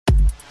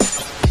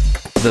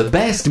The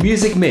best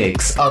music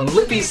mix on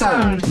Liffey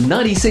Sound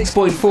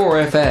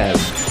 96.4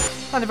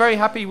 FM. And a very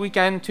happy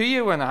weekend to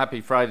you and a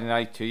happy Friday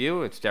night to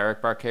you. It's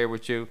Derek Burke here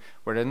with you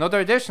with another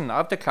edition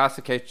of the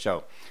Classic Hits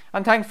Show.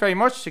 And thanks very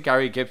much to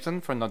Gary Gibson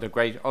for another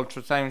great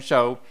ultrasound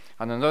show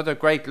and another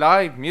great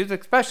live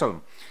music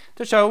special.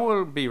 The show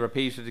will be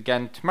repeated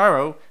again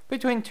tomorrow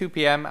between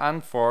 2pm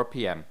and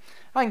 4pm.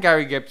 And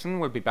Gary Gibson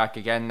will be back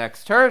again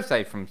next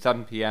Thursday from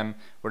 7pm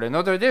with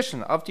another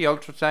edition of the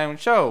Ultrasound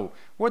Show,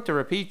 with the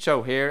repeat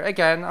show here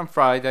again on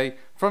Friday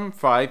from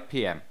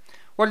 5pm.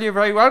 Well, you're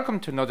very welcome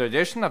to another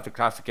edition of the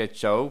Classic Hits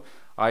Show.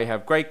 I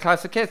have great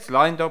classic hits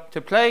lined up to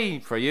play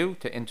for you,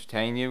 to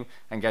entertain you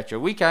and get your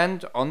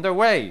weekend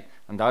underway.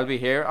 And I'll be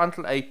here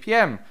until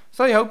 8pm,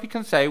 so I hope you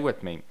can stay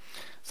with me.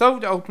 So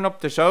to open up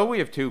the show, we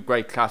have two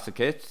great classic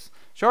hits.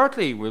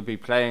 Shortly we'll be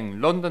playing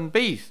London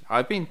Beat,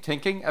 I've Been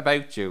Thinking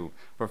About You.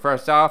 But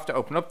first off, to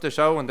open up the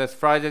show on this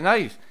Friday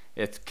night,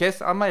 it's Kiss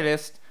on My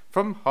List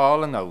from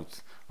Hall &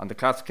 Oates on the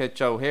Classic Hit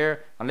Show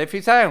here on Liffey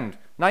Sound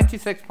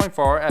 96.4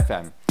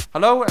 FM.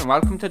 Hello and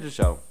welcome to the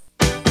show.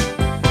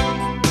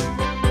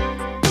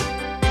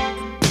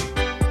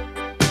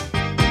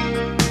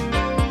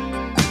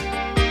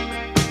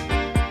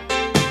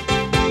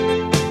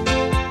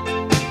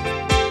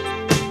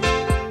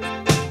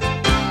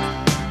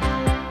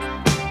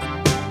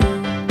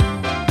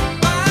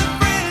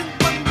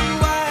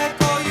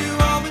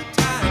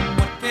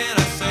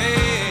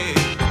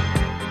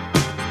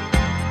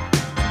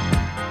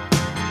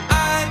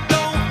 I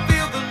don't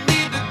feel the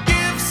need to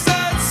give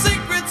such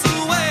secrets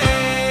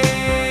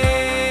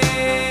away.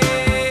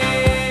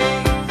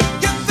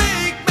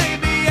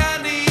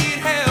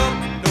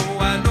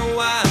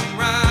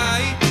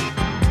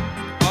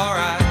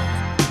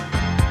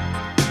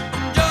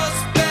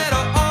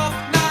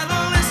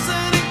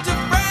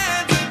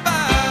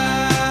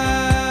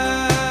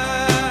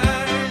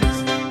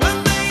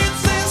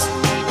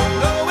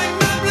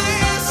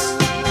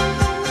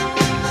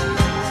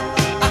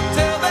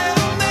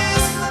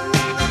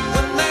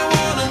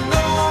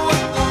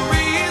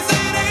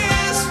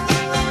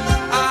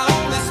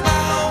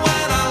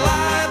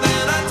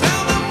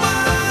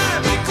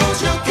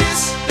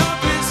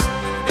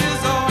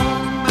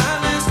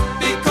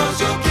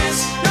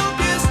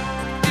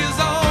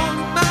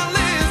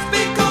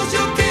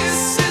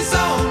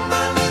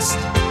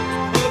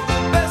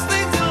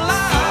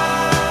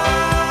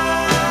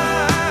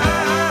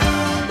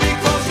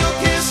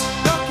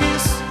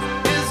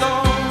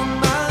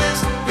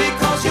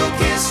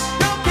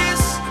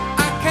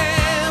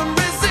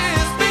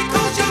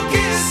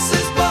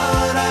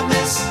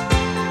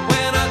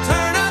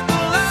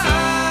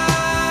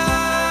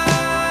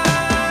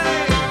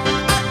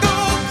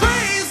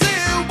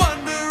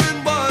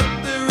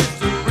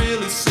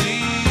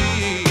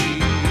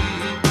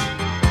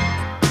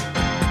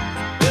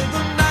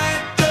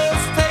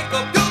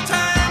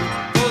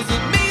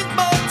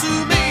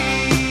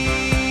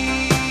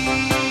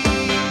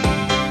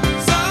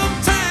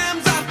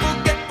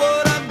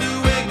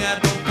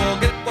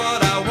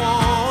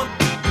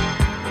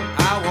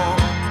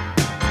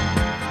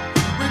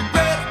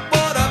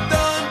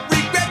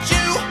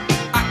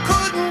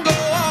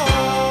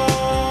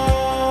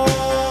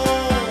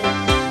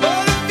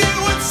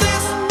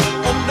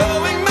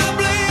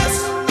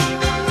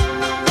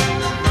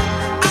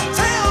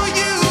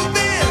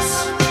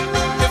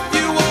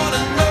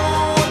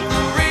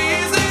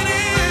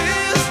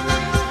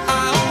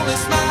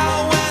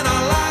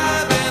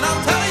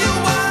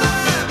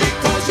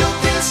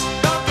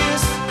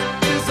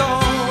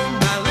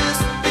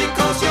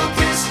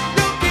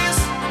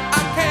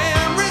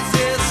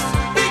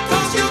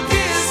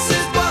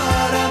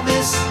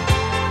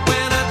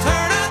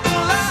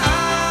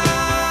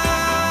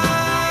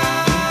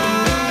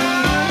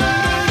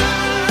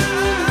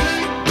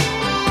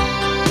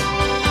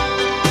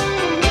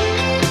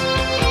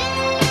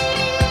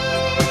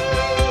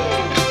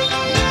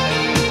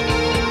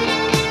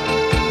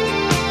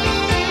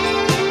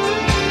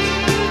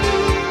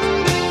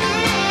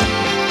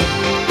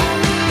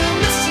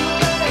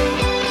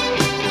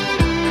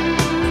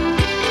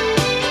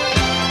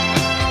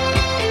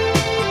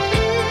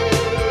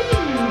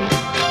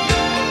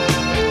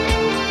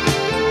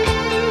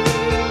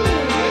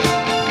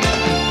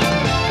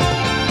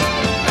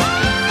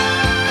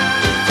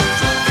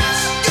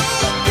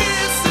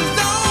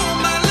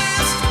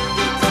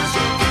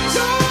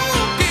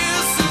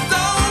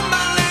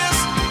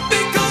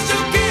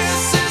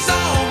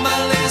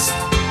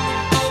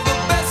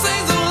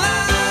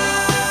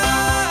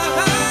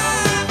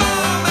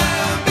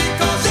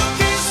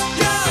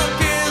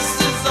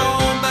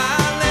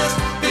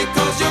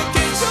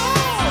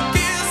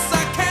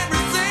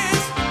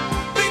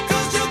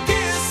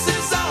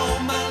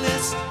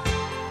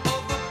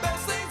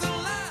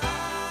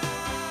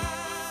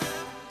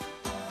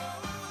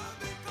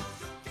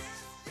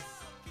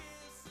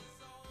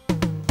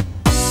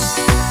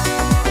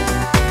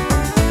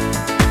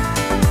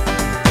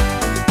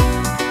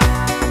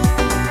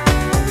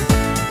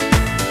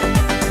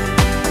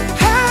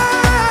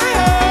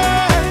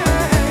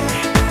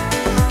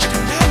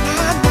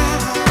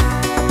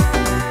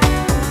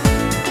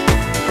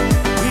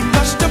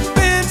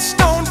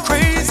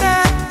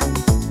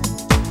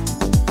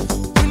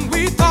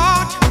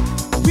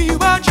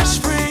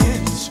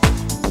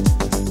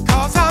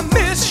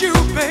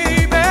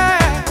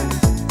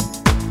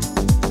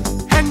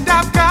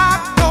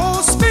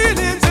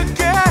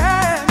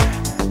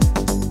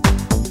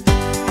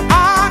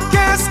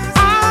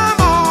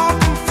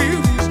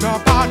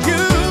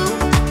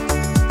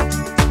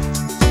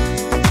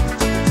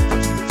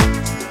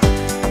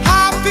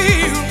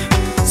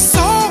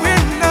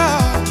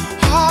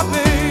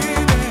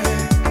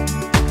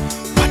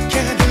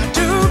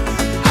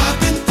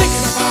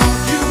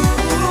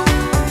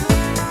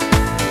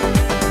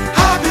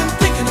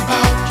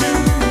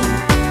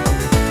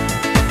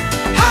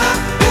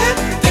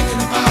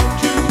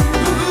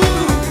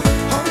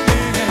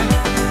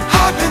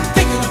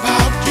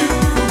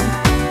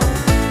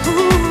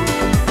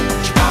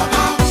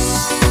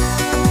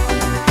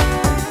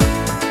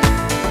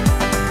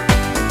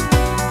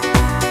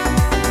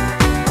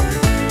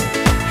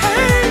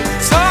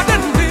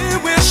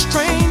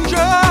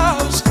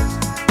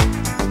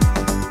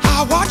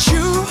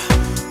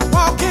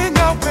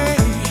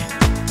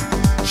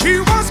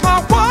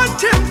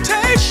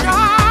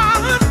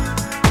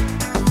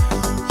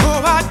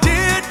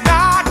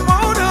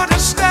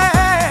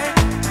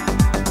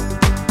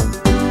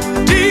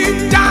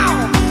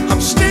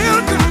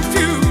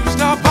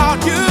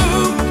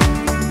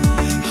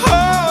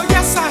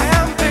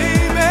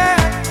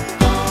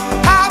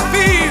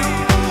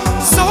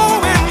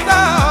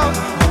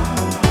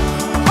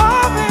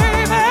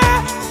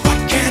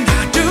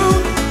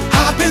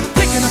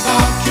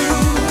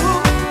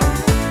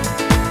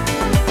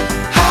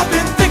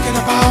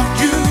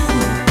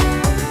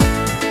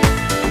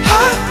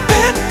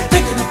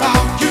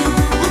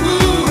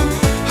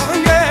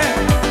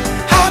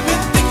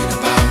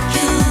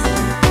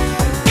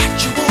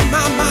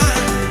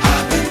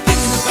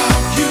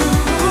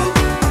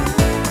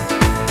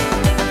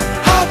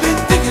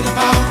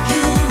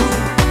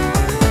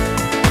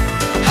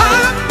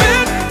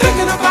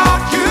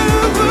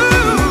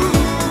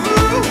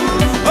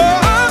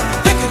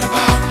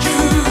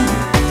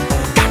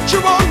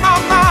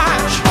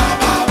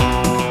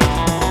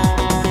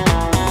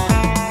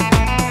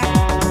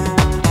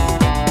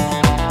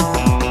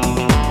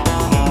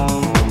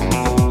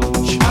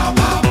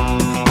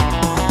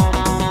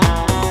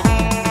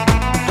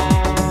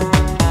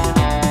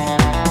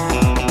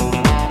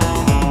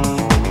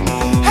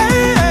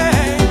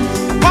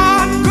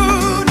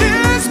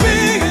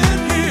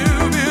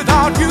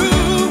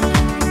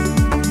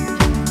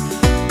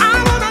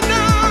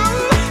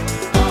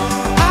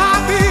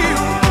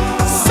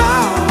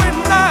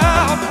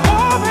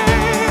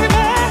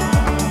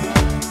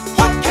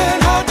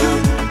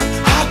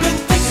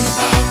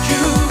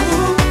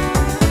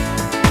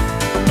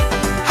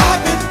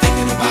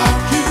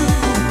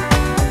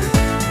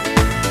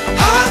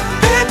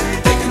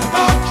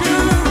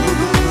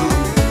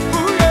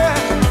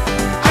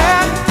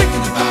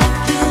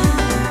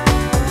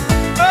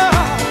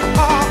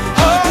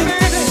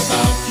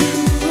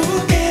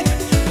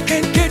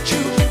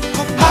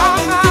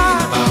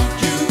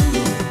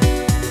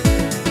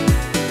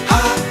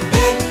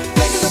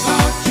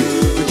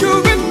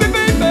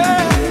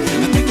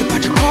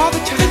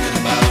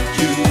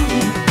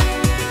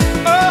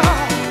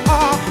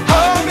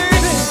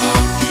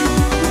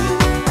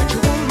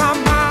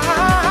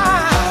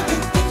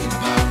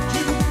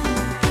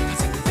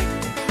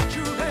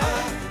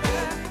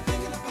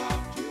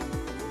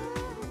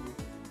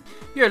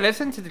 You're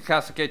listening to the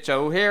Classic Hit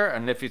Show here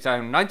on Liffey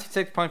Sound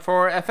 96.4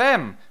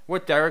 FM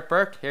with Derek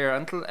Burke here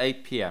until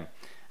 8 p.m.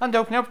 And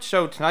opening up the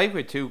show tonight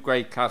with two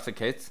great classic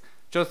hits.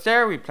 Just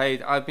there we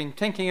played I've Been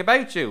Thinking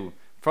About You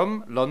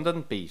from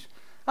London Beat.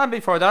 And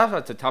before that,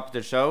 at the top of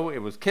the show,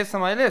 it was Kiss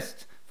on My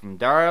List from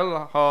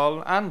Daryl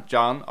Hall and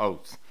John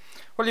Oates.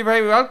 Well, you're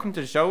very welcome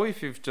to the show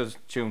if you've just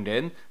tuned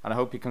in, and I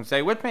hope you can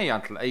stay with me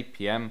until 8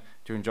 p.m.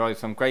 to enjoy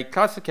some great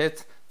classic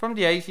hits from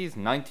the 80s,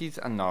 90s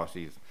and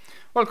noughties.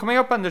 Well, coming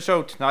up on the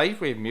show tonight,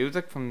 we have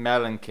music from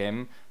Mel and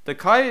Kim, the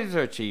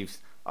Kaiser Chiefs,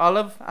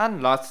 Olive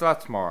and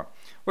lots more.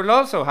 We'll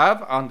also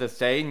have on the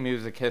Stay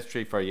Music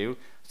History for you,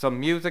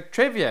 some music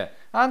trivia,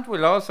 and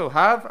we'll also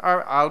have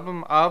our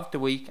album of the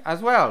week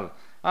as well,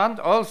 and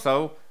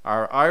also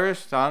our Irish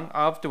song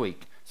of the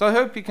week. So I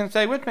hope you can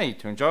stay with me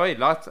to enjoy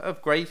lots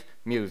of great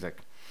music.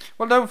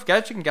 Well, don't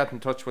forget you can get in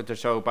touch with the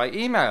show by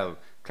email,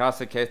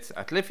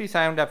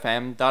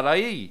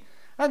 classichits@liffeysoundfm.ie,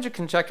 and you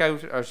can check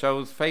out our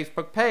show's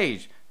Facebook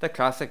page, The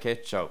Classic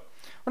Hit Show.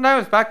 Well, now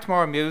it's back to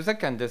more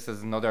music, and this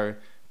is another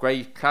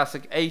great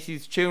classic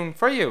 80s tune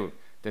for you.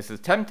 This is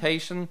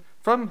Temptation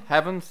from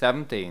Heaven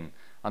 17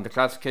 on The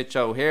Classic Hit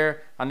Show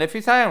here on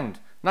Liffey Sound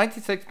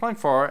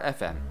 96.4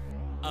 FM.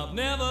 I've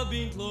never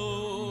been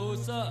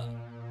closer.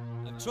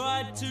 I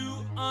tried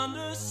to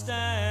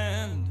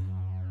understand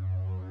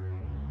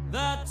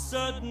that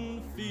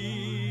certain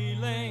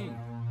feeling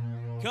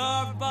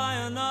carved by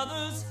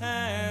another's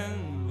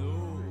hand.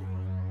 Oh,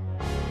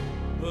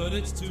 but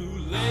it's too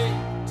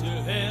late to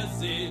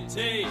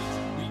hesitate.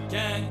 We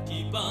can't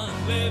keep on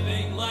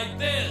living like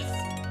this.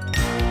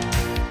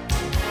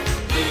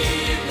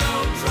 Leave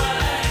no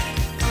track.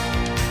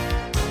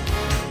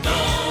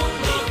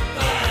 Don't look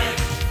back.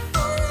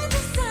 All I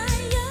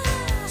desire.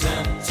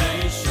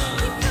 Temptation.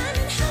 Keep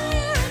climbing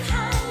higher and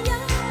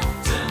higher.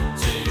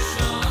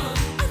 Temptation.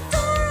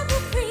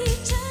 Adorable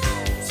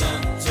creatures.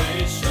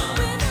 Temptation.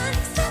 With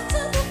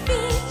unacceptable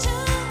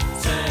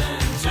features.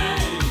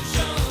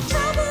 Temptation.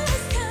 Trouble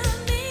is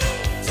coming.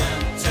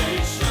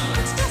 Temptation.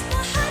 It's just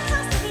the high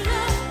cost of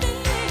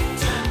loving.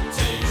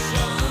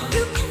 Temptation.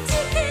 You can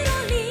take it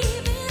or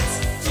leave it.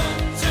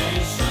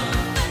 Temptation.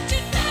 But you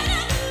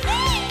better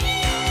believe it.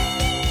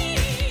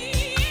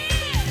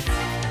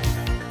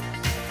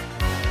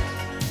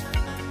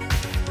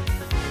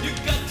 You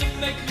got to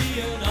make me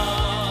an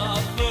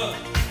offer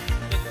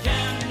that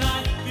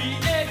cannot be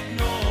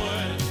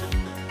ignored.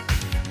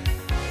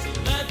 So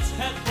let's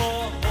head for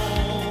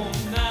home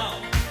now.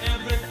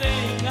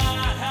 Everything I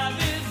have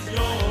is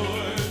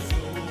yours.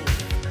 Oh,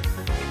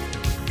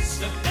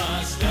 step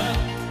by step,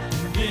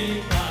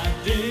 day by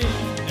day,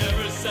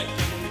 every second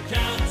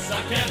counts.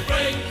 I can't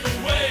break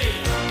away.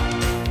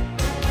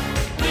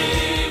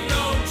 Leave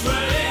no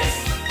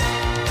trace.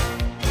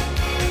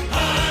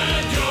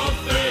 Hide your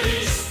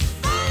face.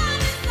 Follow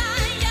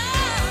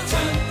desire.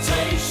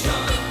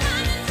 Temptation. Keep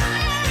climbing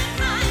higher and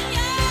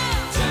higher.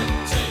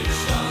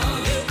 Temptation.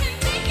 You can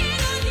take it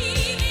or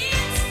leave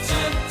it.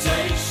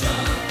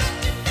 Temptation.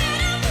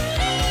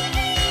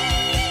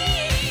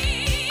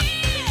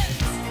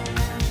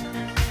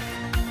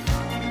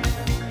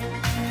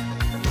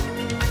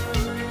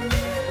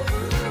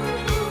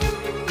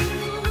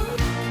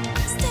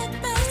 Step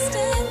by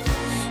step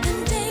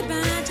and day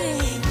by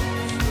day,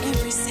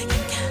 every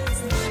second counts.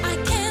 I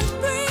can't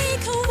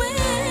break away.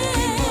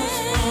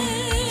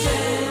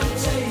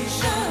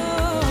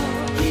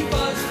 Keep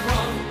us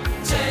from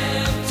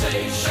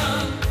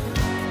temptation.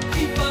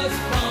 Keep us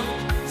from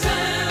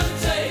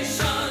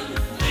temptation.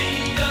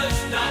 Lead us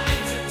not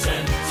into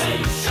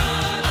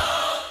temptation.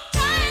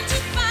 Trying to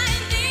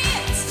find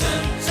it.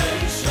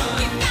 Temptation.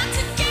 You've got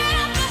to get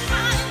up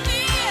behind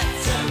it.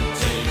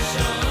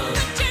 Temptation.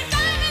 Put your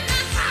dime in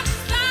the hot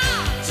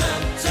slot.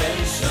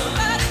 Temptation.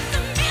 But it's a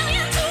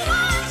million to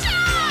one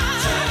shot.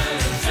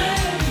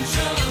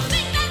 Temptation. You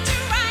think that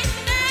you're right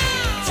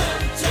now.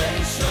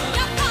 Temptation.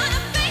 You're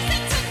gonna face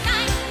it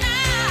tonight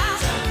now.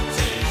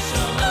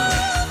 Temptation.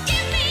 Ooh,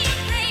 give me a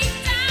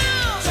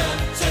breakdown.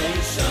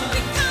 Temptation.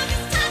 Because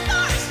it's time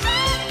for a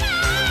showdown.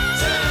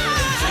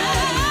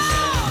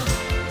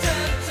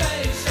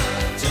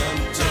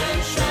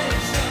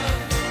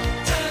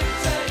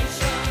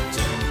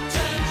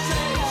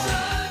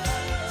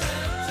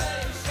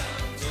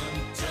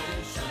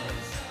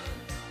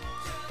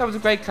 That was a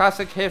great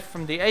classic hit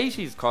from the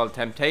 80s called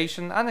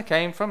Temptation, and it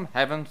came from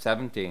Heaven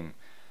 17.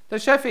 The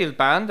Sheffield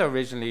band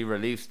originally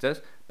released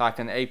it back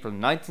in April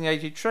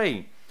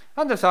 1983,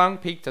 and the song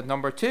peaked at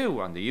number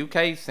 2 on the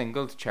UK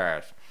singles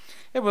chart.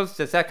 It was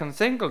the second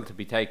single to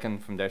be taken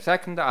from their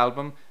second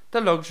album,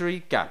 The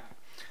Luxury Gap.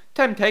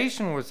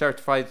 Temptation was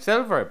certified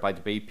silver by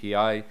the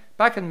BPI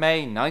back in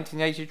May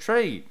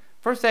 1983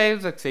 for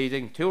sales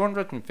exceeding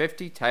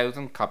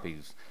 250,000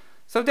 copies.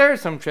 So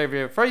there's some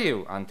trivia for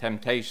you on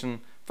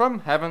Temptation from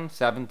Heaven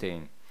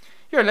 17.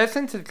 You're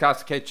listening to the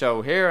Classic Hit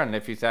Show here on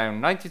Liffey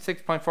Sound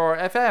 96.4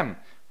 FM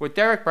with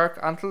Derek Burke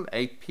until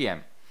 8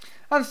 p.m.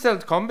 And still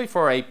to come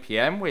before 8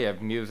 p.m. we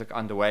have music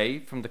on the way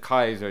from the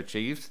Kaiser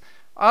Chiefs,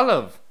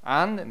 Olive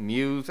and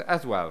Muse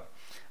as well.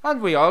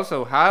 And we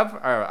also have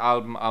our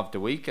album of the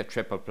week, a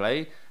triple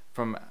play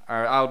from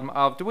our album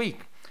of the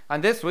week.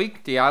 And this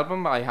week, the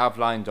album I have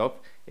lined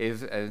up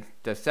is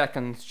the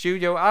second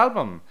studio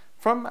album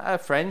from a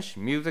French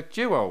music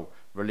duo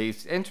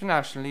released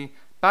internationally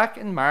back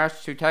in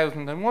March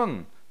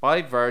 2001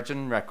 by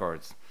Virgin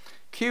Records.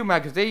 Q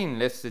Magazine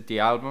listed the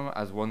album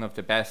as one of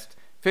the best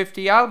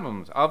 50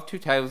 albums of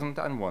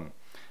 2001.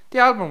 The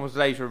album was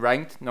later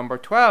ranked number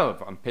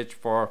 12 on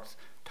Pitchfork's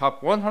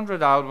Top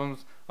 100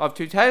 Albums of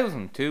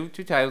 2000 to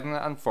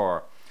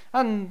 2004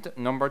 and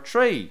number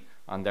 3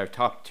 on their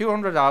Top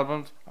 200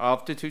 Albums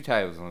of the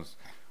 2000s.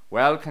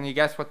 Well, can you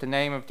guess what the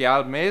name of the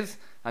album is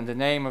and the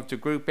name of the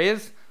group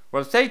is?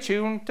 Well, stay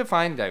tuned to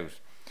find out.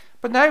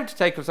 But now to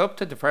take us up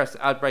to the first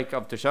outbreak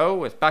of the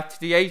show is back to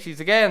the 80s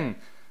again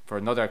for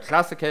another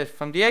classic hit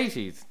from the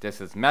 80s. This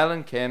is Mel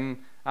and Kim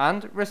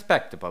and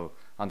Respectable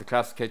on the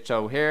Classic Hit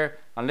Show here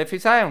on Liffey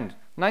Sound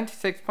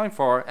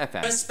 96.4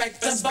 FM.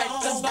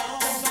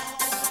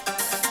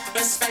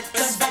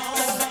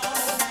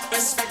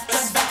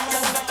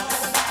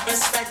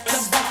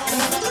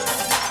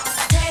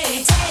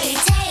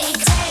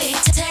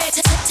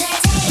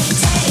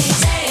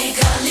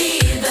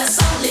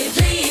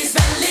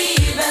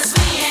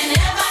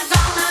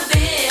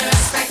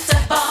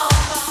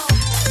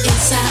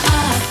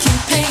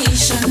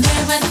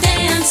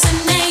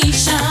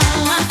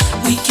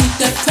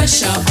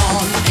 Pressure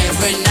on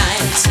every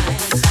night.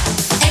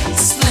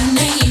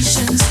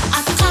 Explanations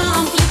are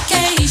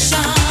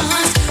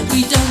complications.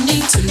 We don't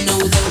need to know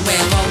the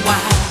where or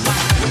why.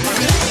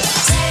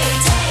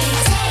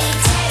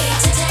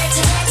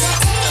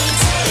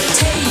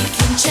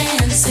 Taking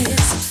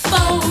chances,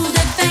 bold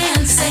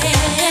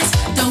advances.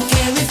 Don't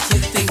care if you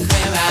think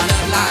we're out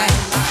of line.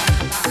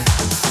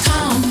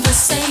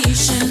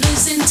 Conversation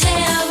is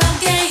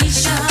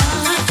interrogation.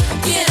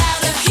 Get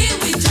out of here,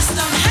 we just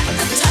don't have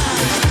the time.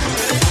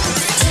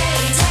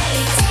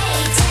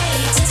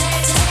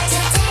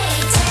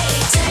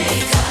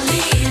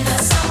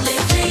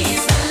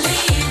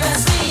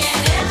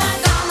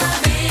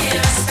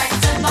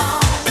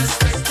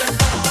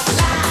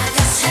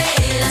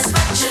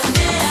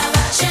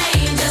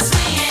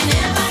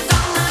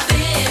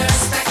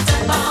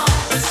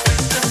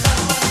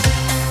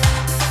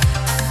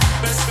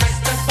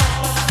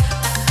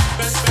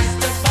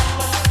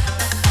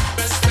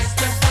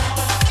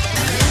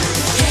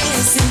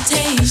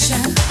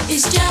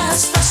 It's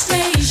just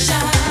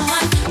frustration.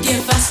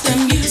 Give us the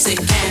music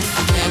and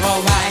we're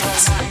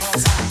alright.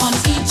 On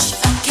each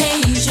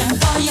occasion,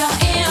 for your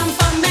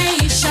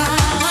information,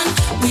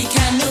 we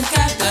can look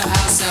after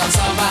ourselves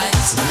alright.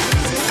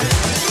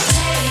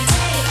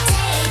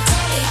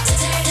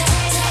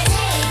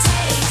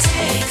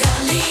 Take or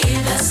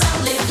leave us,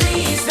 only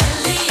please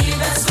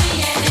believe us.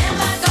 We ain't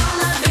ever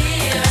gonna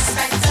be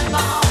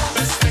respectable.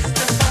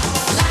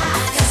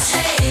 Like us,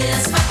 hate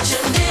us, but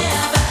you'll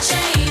never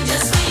change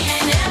us. We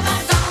ain't ever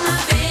gonna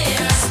be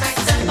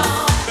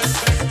respectable.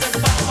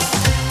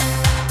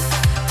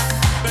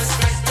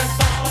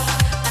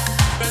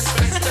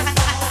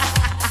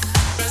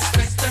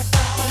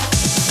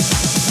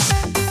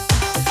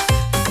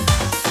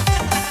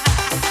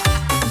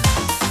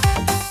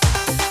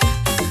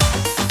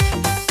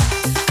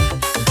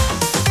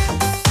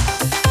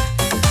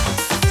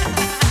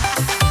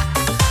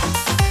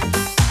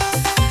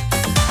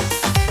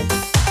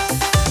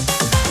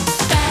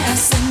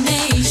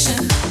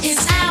 Fascination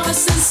is our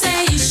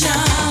sensation.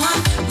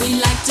 We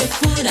like to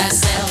put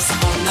ourselves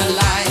on the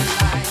line.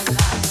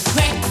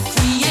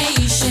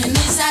 Recreation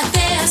is our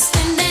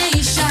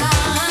destination.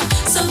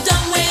 So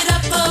don't wait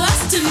up for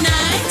us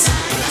tonight.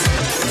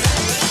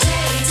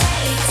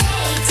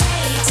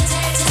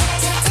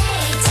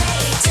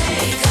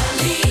 Take or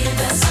leave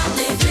us,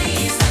 only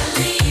please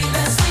believe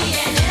us. We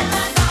ain't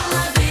ever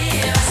gonna be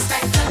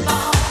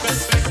respectable.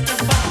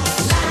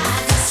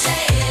 Like us,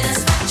 hate us,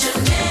 but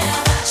you'll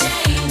never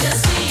change us.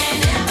 We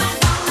ain't ever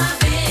gonna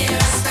be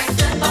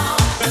respectable.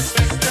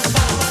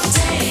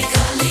 Take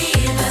or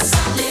leave us,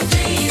 only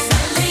please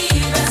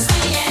believe us.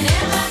 We ain't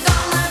ever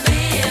gonna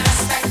be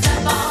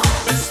respectable.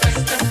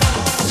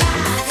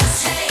 Like us,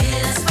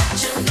 hate us, but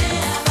you'll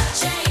never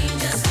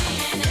change us. We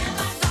ain't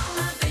ever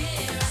gonna be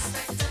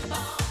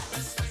respectable.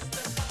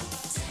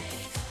 Take or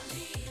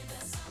leave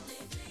us, only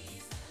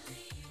please believe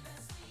us.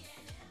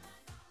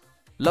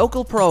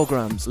 Local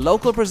programs,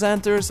 local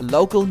presenters,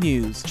 local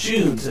news.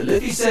 Tune to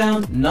Liffey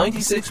Sound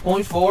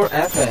 96.4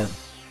 FM.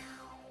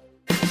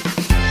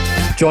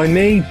 Join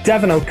me,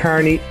 Devin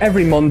O'Kearney,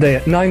 every Monday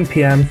at 9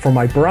 p.m. for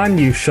my brand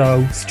new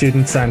show,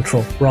 Student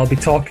Central, where I'll be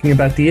talking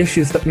about the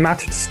issues that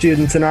matter to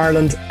students in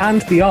Ireland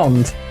and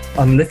beyond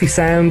on Liffey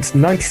Sound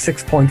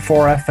 96.4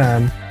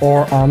 FM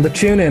or on the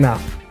TuneIn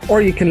app.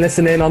 Or you can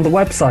listen in on the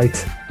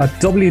website at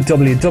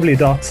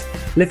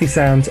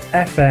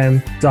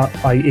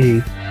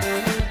www.liffeysoundfm.ie.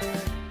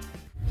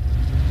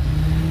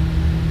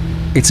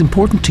 It's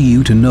important to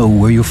you to know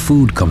where your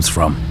food comes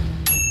from.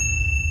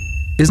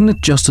 Isn't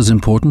it just as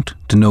important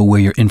to know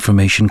where your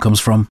information comes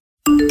from?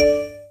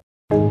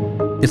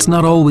 It's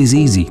not always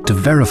easy to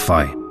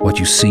verify what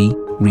you see,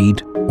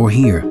 read, or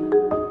hear.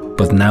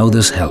 But now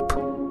there's help.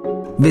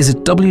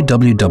 Visit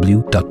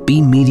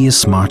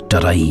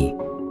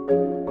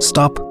www.bemediasmart.ie.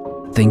 Stop,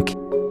 think,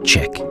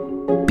 check.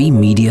 Be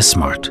Media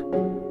Smart.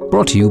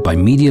 Brought to you by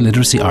Media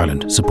Literacy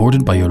Ireland,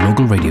 supported by your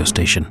local radio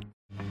station.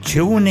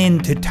 Tune in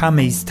to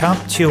Tommy's Top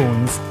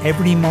Tunes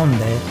every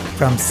Monday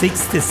from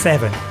 6 to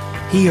 7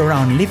 here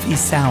on Liffey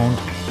Sound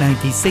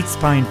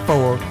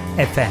 96.4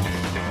 FM.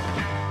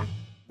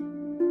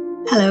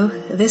 Hello,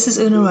 this is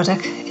Una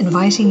Ruddock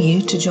inviting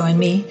you to join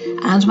me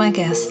and my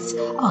guests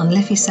on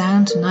Liffey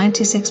Sound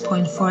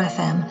 96.4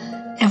 FM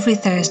every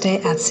Thursday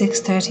at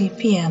 6:30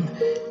 p.m.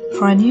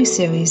 for a new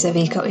series of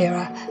Eco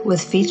Era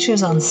with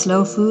features on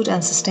slow food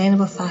and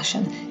sustainable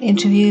fashion,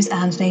 interviews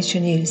and nature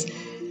news.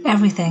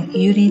 Everything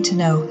you need to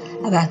know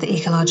about the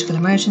ecological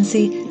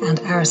emergency and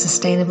our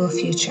sustainable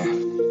future.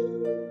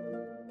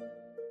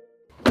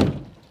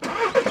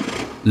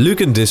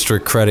 Lucan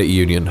District Credit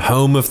Union,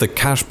 home of the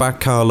Cashback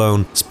Car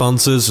Loan,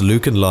 sponsors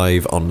Lucan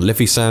Live on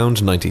Liffey Sound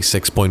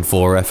 96.4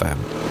 FM.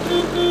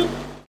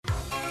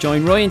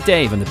 Join Roy and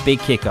Dave on the Big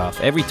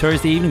Kickoff every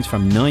Thursday evenings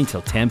from 9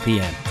 till 10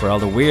 p.m. for all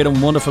the weird and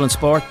wonderful in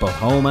sport, both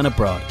home and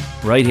abroad.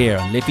 Right here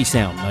on Liffey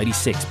Sound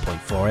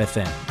 96.4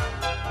 FM.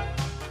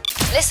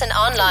 Listen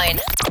online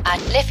at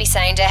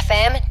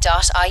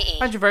liffeysoundfm.ie.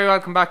 And you're very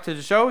welcome back to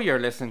the show. You're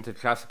listening to the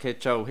Classic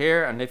Hit Show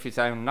here on Liffey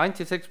Sound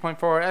 96.4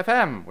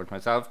 FM with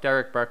myself,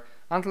 Derek Burke,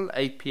 until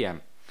 8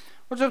 p.m.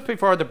 Well, just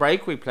before the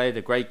break, we played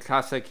a great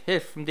classic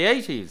hit from the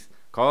 80s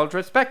called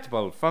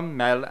Respectable from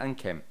Mel and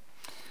Kim.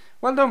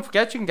 Well, don't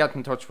forget you can get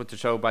in touch with the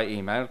show by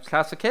email,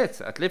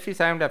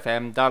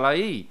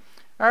 classichits@liffeysoundfm.ie,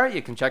 or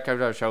you can check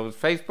out our show's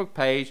Facebook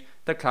page,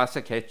 The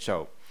Classic Hit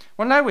Show.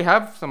 Well, now we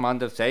have some On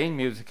This Day in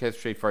music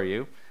history for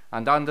you.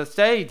 And on this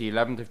day, the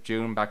 11th of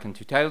June back in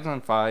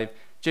 2005,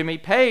 Jimmy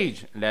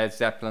Page, Led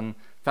Zeppelin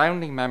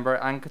founding member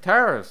and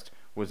guitarist,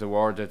 was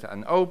awarded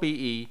an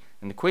OBE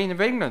in the Queen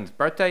of England's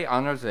birthday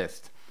honours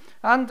list.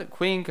 And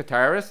Queen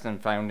guitarist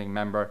and founding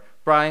member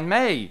Brian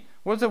May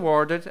was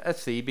awarded a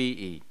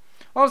CBE.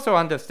 Also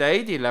on this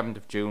day, the 11th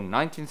of June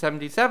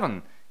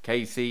 1977,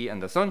 KC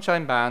and the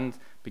Sunshine Band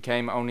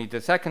became only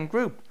the second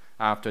group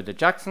after the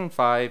Jackson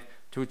 5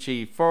 to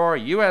achieve 4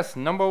 US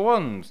number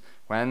ones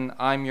when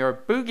I'm Your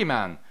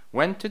Boogeyman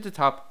went to the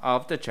top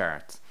of the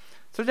charts.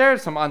 So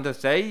there's some On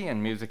This Day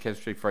in music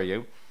history for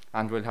you,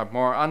 and we'll have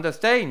more On This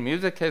Day in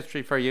music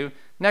history for you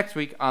next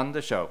week on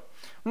the show.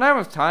 Now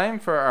it's time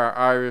for our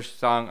Irish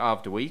Song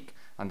of the Week,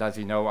 and as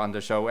you know on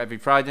the show every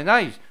Friday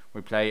night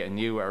we play a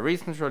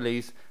recent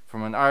release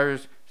from an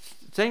Irish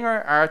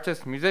singer,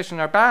 artist, musician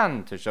or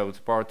band to show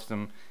support to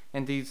them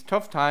in these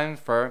tough times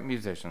for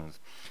musicians.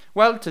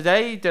 Well,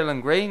 today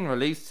Dylan Green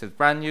released his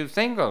brand new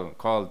single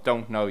called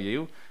Don't Know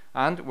You,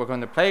 and we're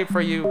going to play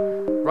for you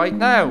right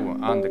now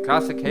on the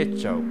Classic Hit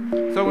Show.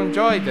 So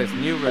enjoy this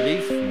new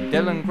release from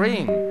Dylan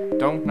Green,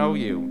 Don't Know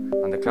You,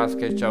 on the Classic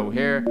Hit Show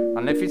here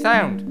on Liffey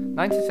Sound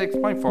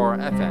 96.4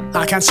 FM.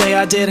 I can't say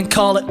I didn't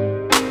call it.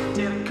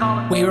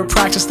 We were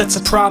practice, that's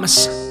a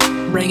promise.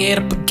 Ring it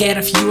up again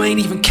if you ain't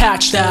even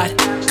catch that.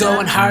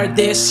 Going hard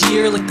this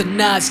year like the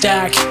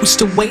NASDAQ. We're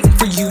still waiting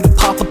for you to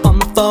pop up on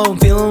my phone.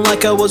 Feeling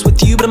like I was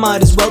with you, but I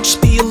might as well just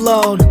be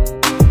alone.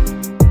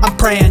 I'm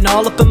praying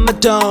all up in my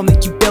dome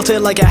that you built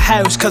it like a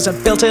house, cause I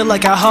built it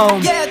like a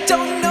home. Yeah, I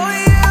don't know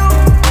you.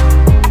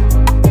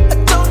 I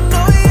don't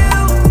know you.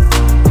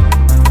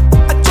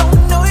 I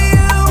don't know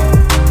you.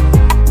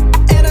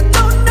 And I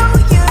don't know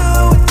you.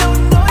 I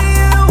don't know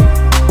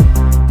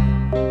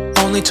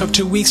you. Only took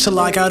 2 weeks till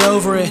I got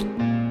over it.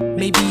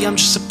 Maybe I'm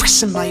just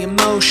suppressing my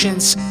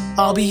emotions.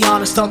 I'll be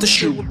honest, thought the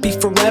shoot would be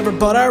forever,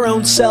 but our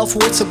own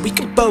self-worth said we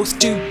could both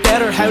do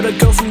better. How'd I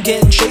go from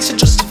getting chased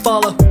just to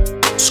follow?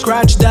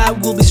 Scratch that,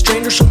 we'll be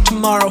strangers from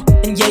tomorrow.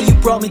 And yeah, you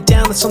brought me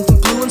down with something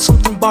blue and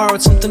something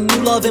borrowed, something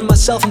new, love in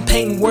myself and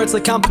painting words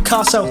like I'm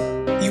Picasso.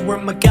 You were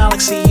my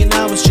galaxy and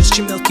I was just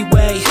your Milky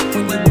Way.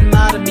 When you were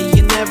mad at me,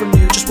 you never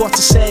knew just what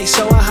to say,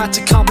 so I had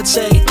to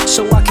compensate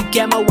so I could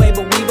get my way.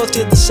 But we both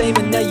did the same,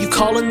 and now you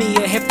calling me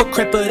a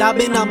hypocrite, but I've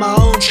been on my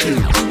own shit.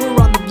 You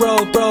were on the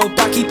road, bro, but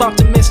I keep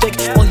optimistic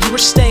while you were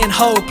staying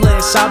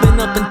hopeless. I've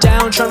been up and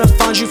down trying to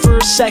find you for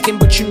a second,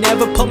 but you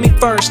never put me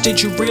first. Did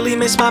you really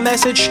miss my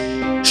message?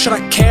 Should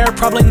I care?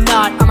 Probably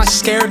not. Am I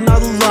scared?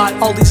 Not a lot.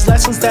 All these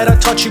lessons that I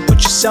taught you,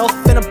 put yourself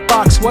in a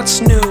box. What's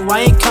new?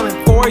 I ain't coming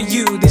for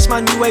you. This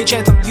my new age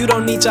anthem, you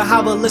don't need to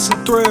have a listen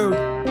through.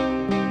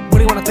 What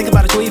do you wanna think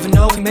about it? Do we even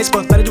know if we made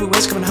both better? Do we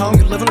waste coming home?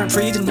 You're living rent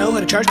free, didn't know how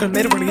to charge. Could've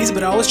made it really easy,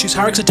 but I always choose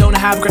hard, cause I don't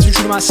have regrets. Be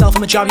true to myself,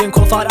 I'm a job, young,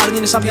 qualified. I don't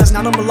need to stop you guys, now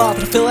I'm a lot,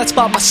 but I feel that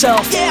spot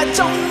myself. Yeah, I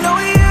don't know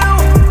you.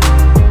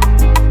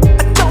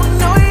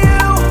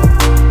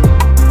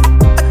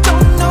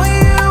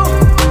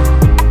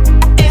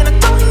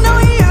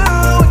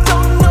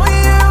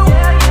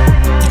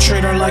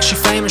 Like she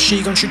famous,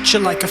 she gon' treat you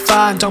like a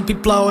fan. Don't be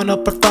blowing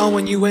up her phone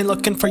when you ain't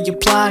looking for your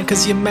plan,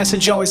 cause your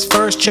message always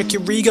first. Check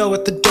your ego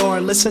at the door door.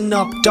 Listen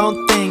up,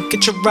 don't think,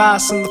 get your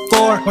ass on the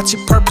floor. What's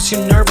your purpose?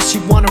 You're nervous,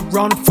 you wanna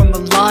run from the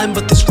line,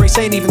 but this race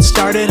ain't even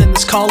started and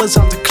this call is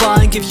on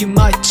decline. Give you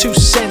my 2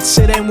 cents,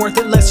 it ain't worth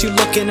it unless you're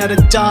looking at a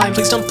dime.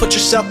 Please don't put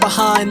yourself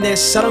behind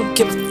this, I don't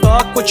give a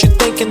fuck what you're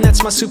thinking,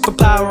 that's my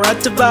superpower. I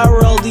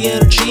devour all the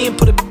energy and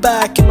put it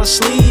back in my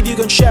sleeve. You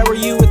gon' shower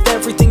you with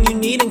everything you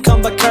need and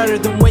come back harder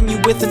than when you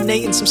with a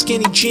Nate in some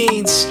skinny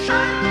jeans.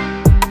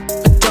 I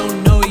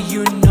don't know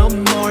you no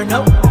more,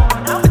 no.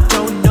 I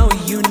don't know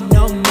you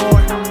no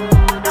more.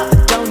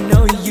 I don't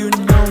know you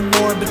no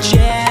more, but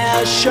yeah,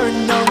 I sure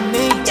know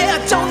me. Yeah, I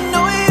don't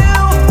know you.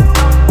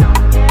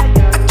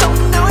 I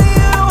don't know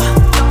you.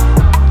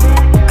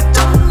 I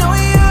don't know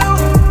you.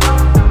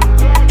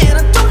 And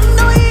I don't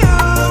know you.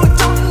 I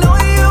don't know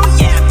you.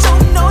 Yeah, I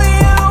don't know you.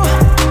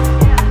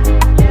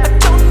 I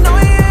don't know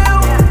you.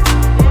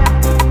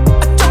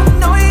 I don't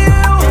know you.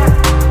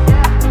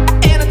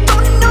 And I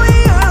don't know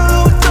you.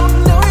 I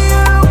don't know you.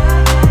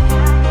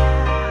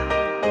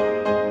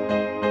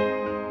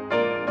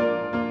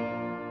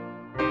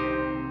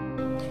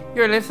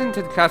 You're listening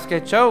to the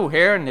Cascade Show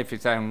here on Liffey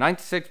Sound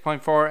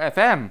 96.4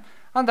 FM,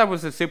 and that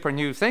was a super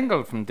new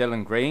single from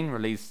Dylan Green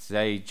released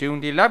today,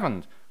 June the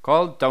 11th,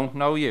 called Don't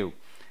Know You.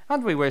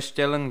 And we wish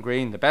Dylan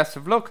Green the best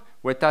of luck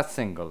with that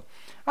single.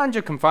 And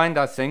you can find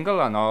that single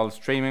on all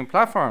streaming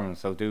platforms,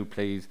 so do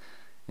please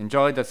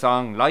enjoy the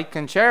song, like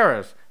and share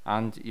it,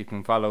 and you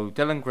can follow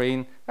Dylan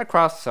Green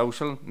across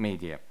social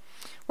media.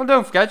 Well,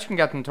 don't forget you can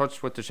get in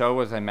touch with the show,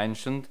 as I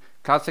mentioned,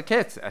 Classic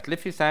Hits at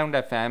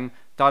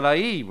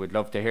liffeysoundfm.ie. We'd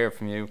love to hear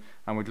from you,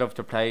 and we'd love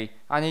to play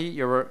any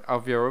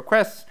of your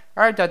requests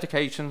or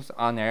dedications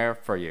on air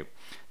for you.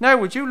 Now,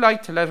 would you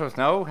like to let us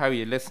know how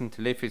you listen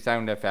to Liffey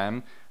Sound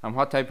FM and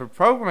what type of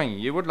programming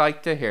you would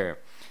like to hear?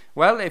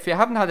 Well, if you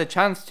haven't had a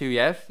chance to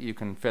yet, you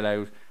can fill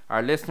out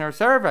our listener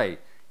survey.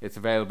 It's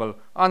available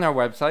on our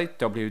website,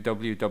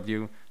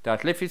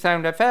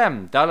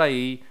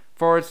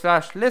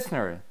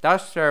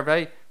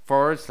 www.liffeysoundfm.ie/listener-survey/.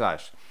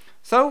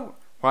 So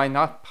why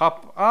not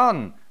pop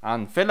on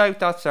and fill out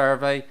that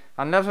survey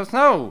and let us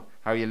know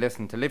how you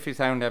listen to Liffey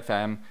Sound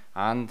FM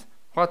and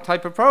what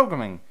type of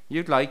programming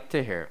you'd like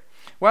to hear.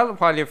 Well,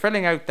 while you're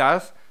filling out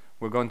that,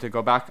 we're going to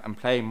go back and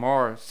play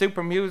more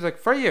super music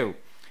for you.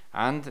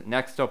 And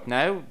next up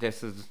now,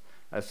 this is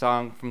a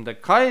song from the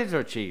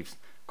Kaiser Chiefs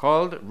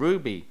called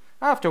Ruby,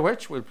 after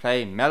which we'll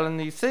play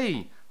Melanie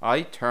C,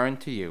 I Turn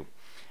to You.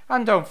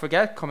 And don't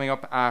forget, coming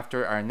up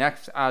after our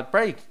next ad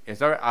break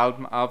is our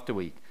album of the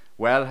week.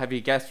 Well, have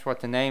you guessed what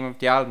the name of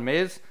the album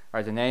is,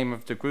 or the name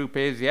of the group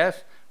is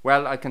yet?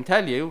 Well, I can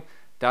tell you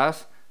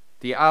that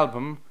the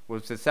album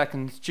was the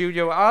second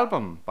studio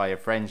album by a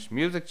French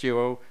music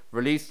duo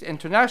released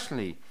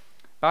internationally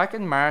back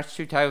in March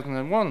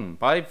 2001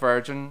 by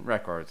Virgin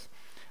Records.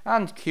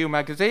 And Q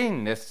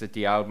Magazine listed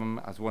the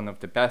album as one of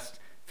the best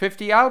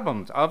 50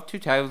 albums of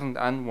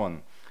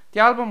 2001. The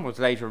album was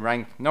later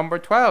ranked number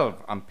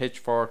 12 on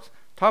Pitchfork's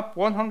top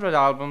 100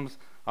 albums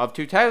of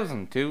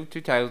 2000 to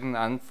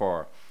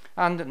 2004,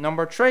 and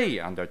number 3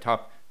 on their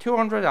top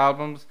 200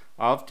 albums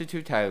of the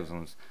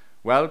 2000s.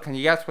 Well, can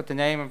you guess what the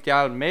name of the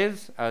album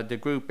is, the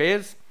group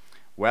is?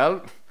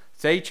 Well,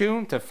 stay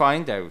tuned to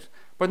find out.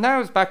 But now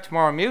it's back to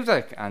more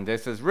music, and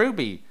this is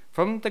Ruby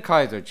from the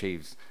Kaiser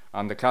Chiefs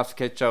on the Classic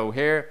Hit Show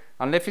here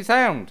on Liffey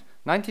Sound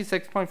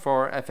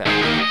 96.4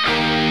 FM.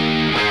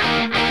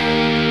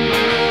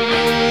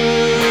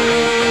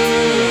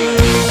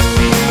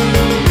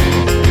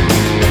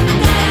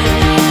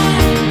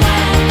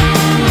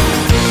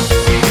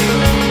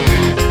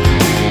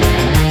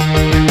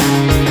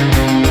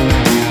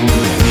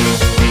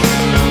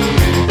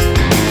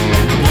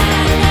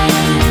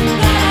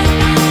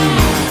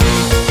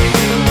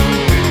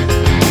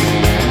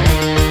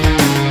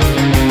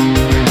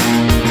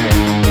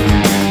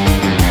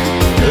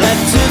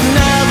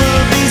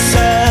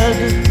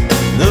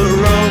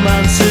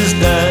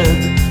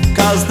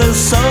 The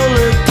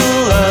soul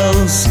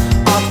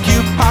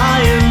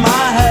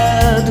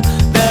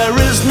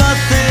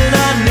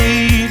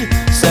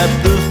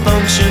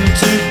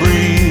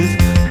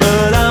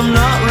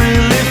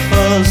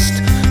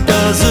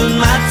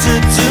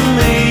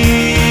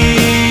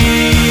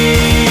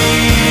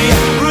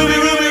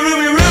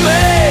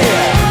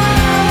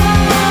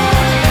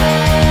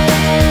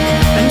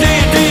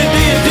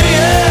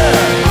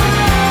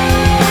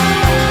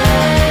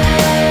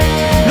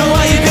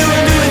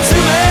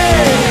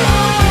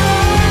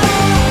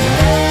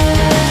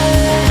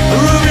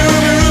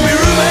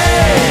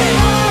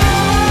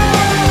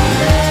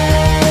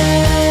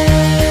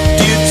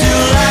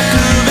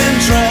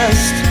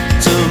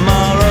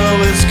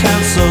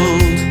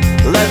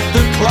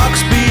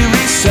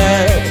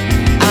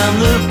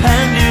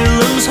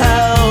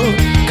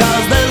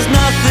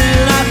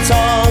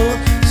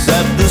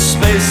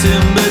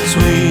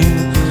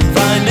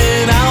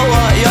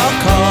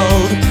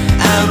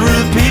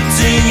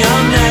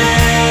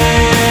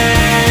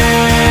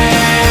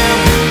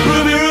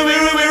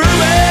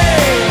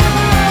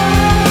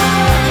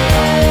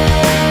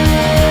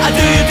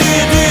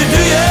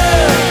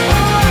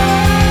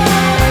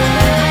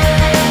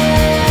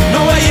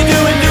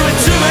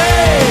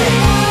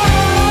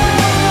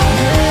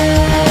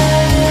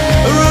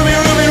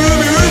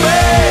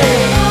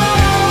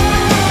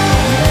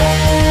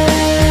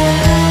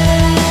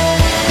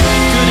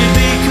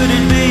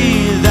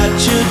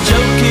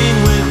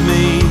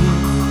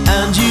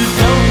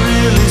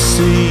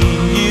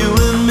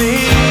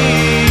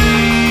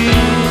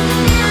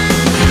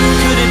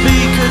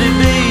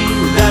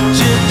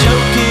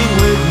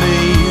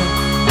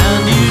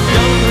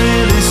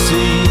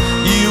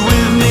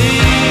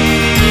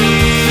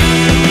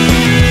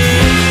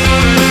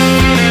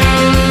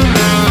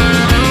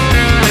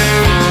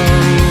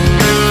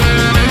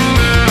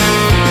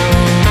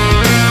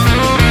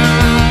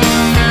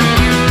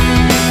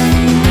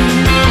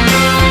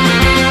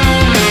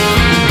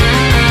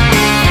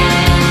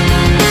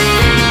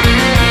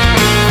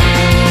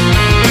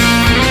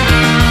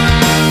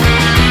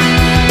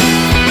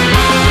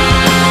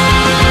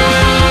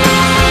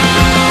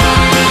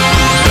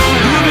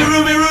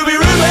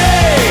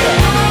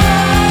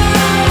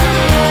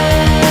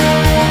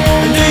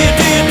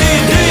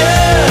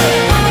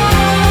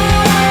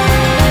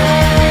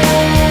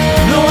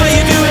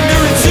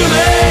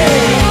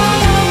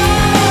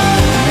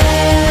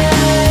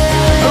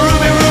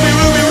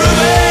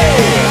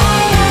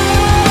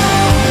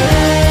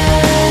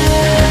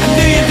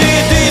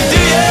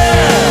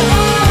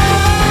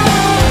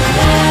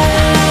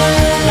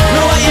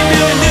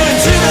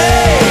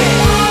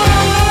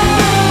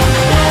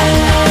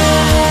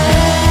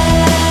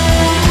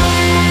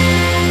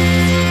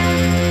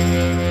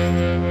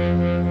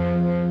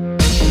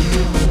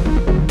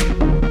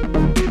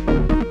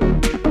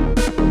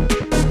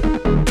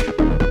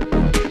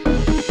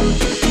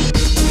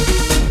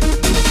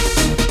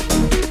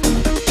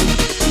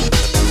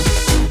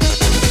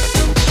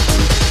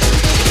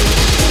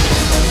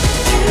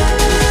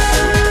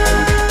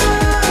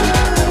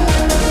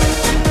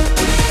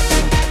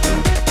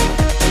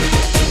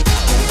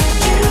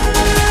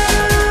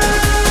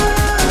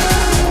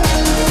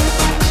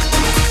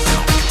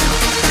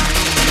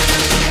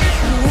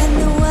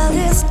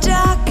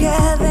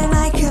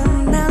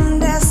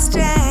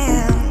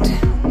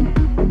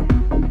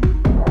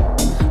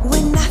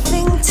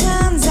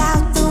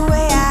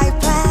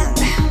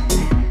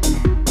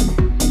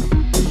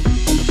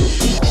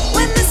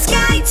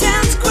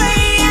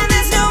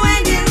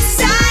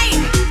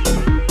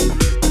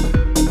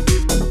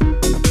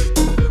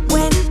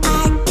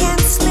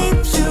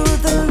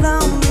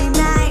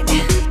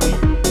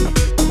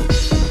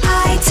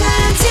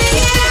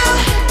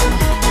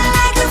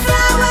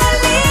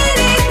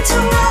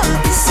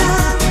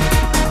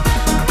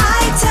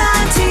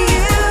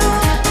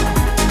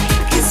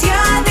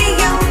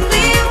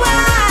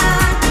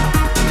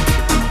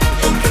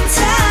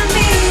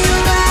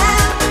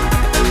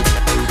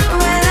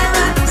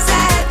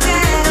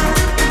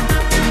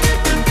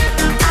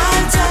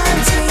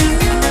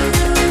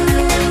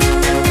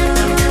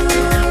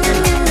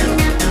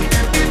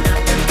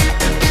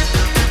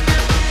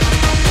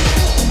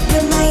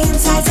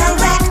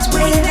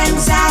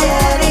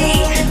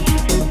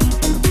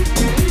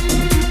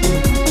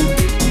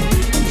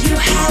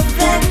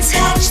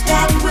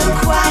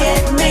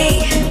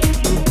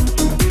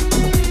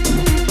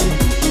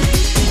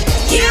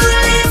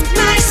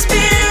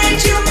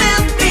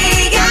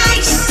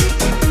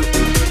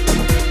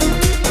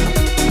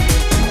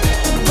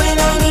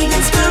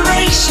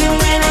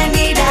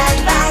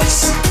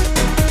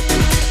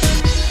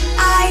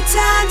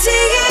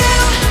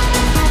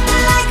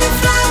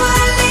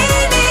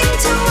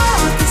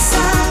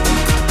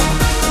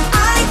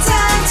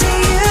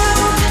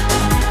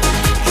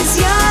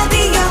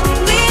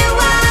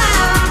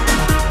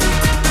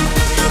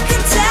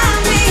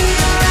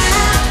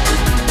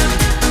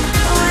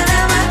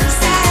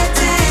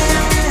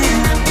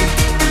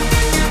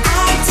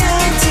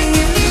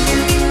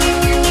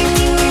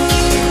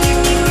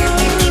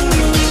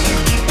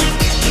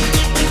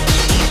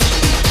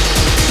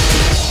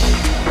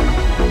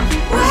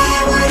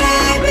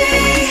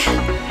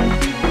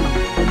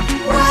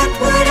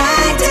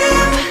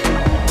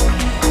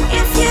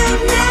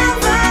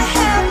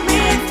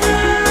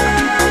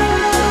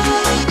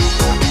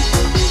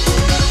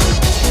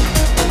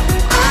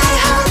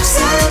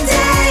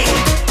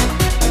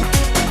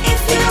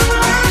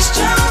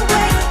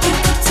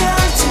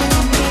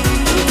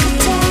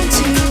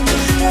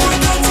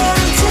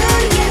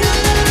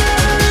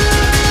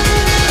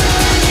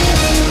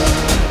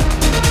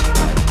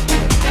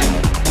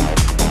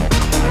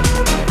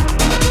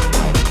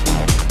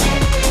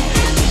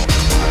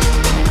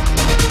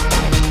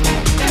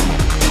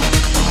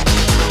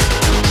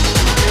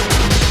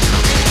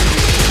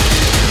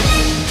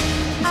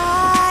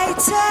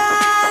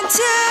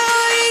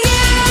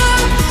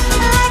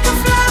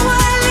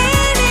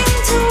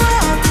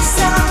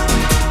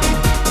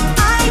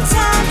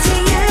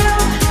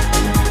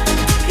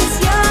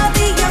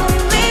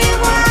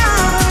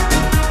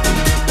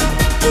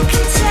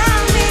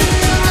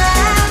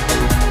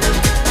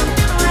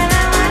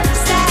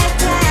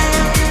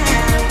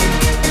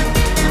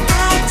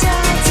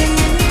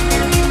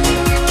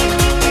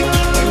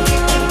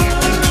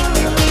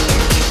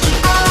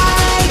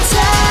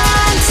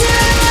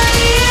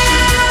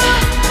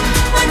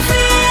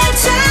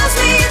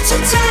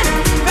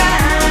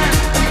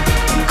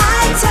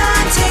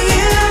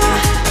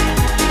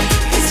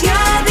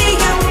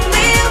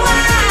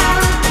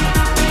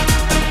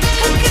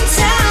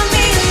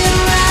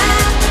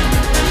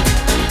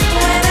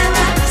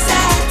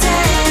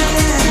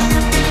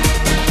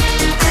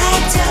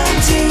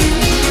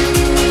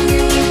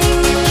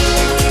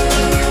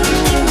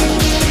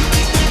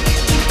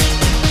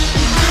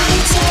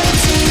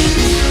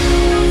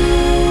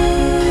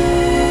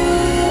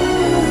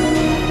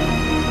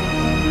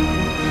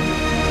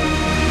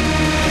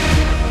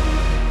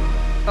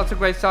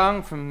great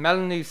song from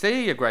Melanie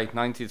C, a great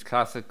 90s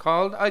classic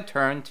called I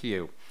Turn to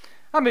You.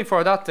 And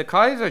before that, the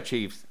Kaiser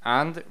Chiefs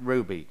and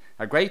Ruby,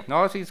 a great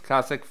noughties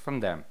classic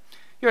from them.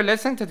 You're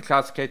listening to the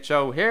Classic Hit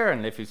Show here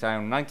on Liffey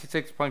Sound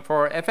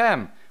 96.4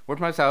 FM with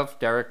myself,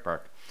 Derek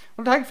Burke.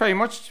 Well, thanks very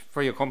much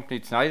for your company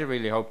tonight. I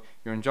really hope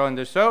you're enjoying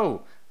the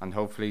show, and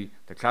hopefully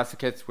the classic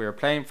hits we're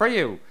playing for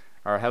you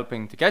are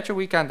helping to get your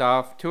weekend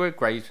off to a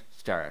great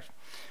start.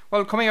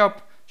 Well, coming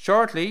up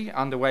shortly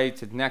on the way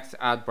to the next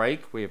ad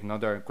break, we have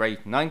another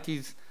great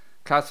 90s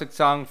classic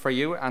song for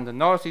you and a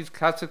noughties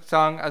classic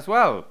song as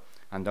well.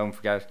 And don't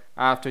forget,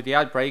 after the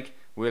ad break,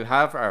 we'll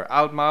have our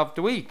album of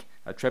the week,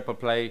 a triple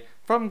play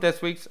from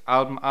this week's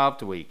album of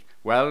the week.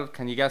 Well,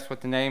 can you guess what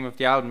the name of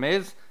the album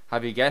is?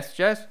 Have you guessed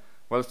yet?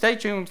 Well, stay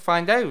tuned to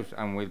find out,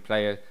 and we'll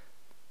play it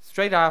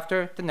straight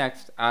after the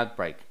next ad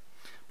break.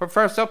 But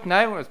first up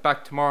now is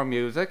back to more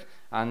music,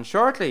 and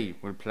shortly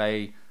we'll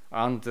play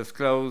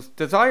Undisclosed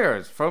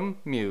Desires from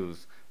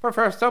Muse. But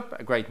first up,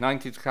 a great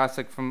 90s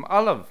classic from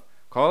Olive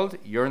called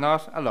You're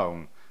Not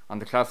Alone on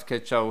the Classic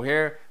Hit Show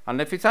here on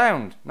Liffey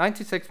Sound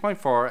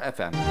 96.4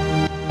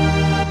 FM.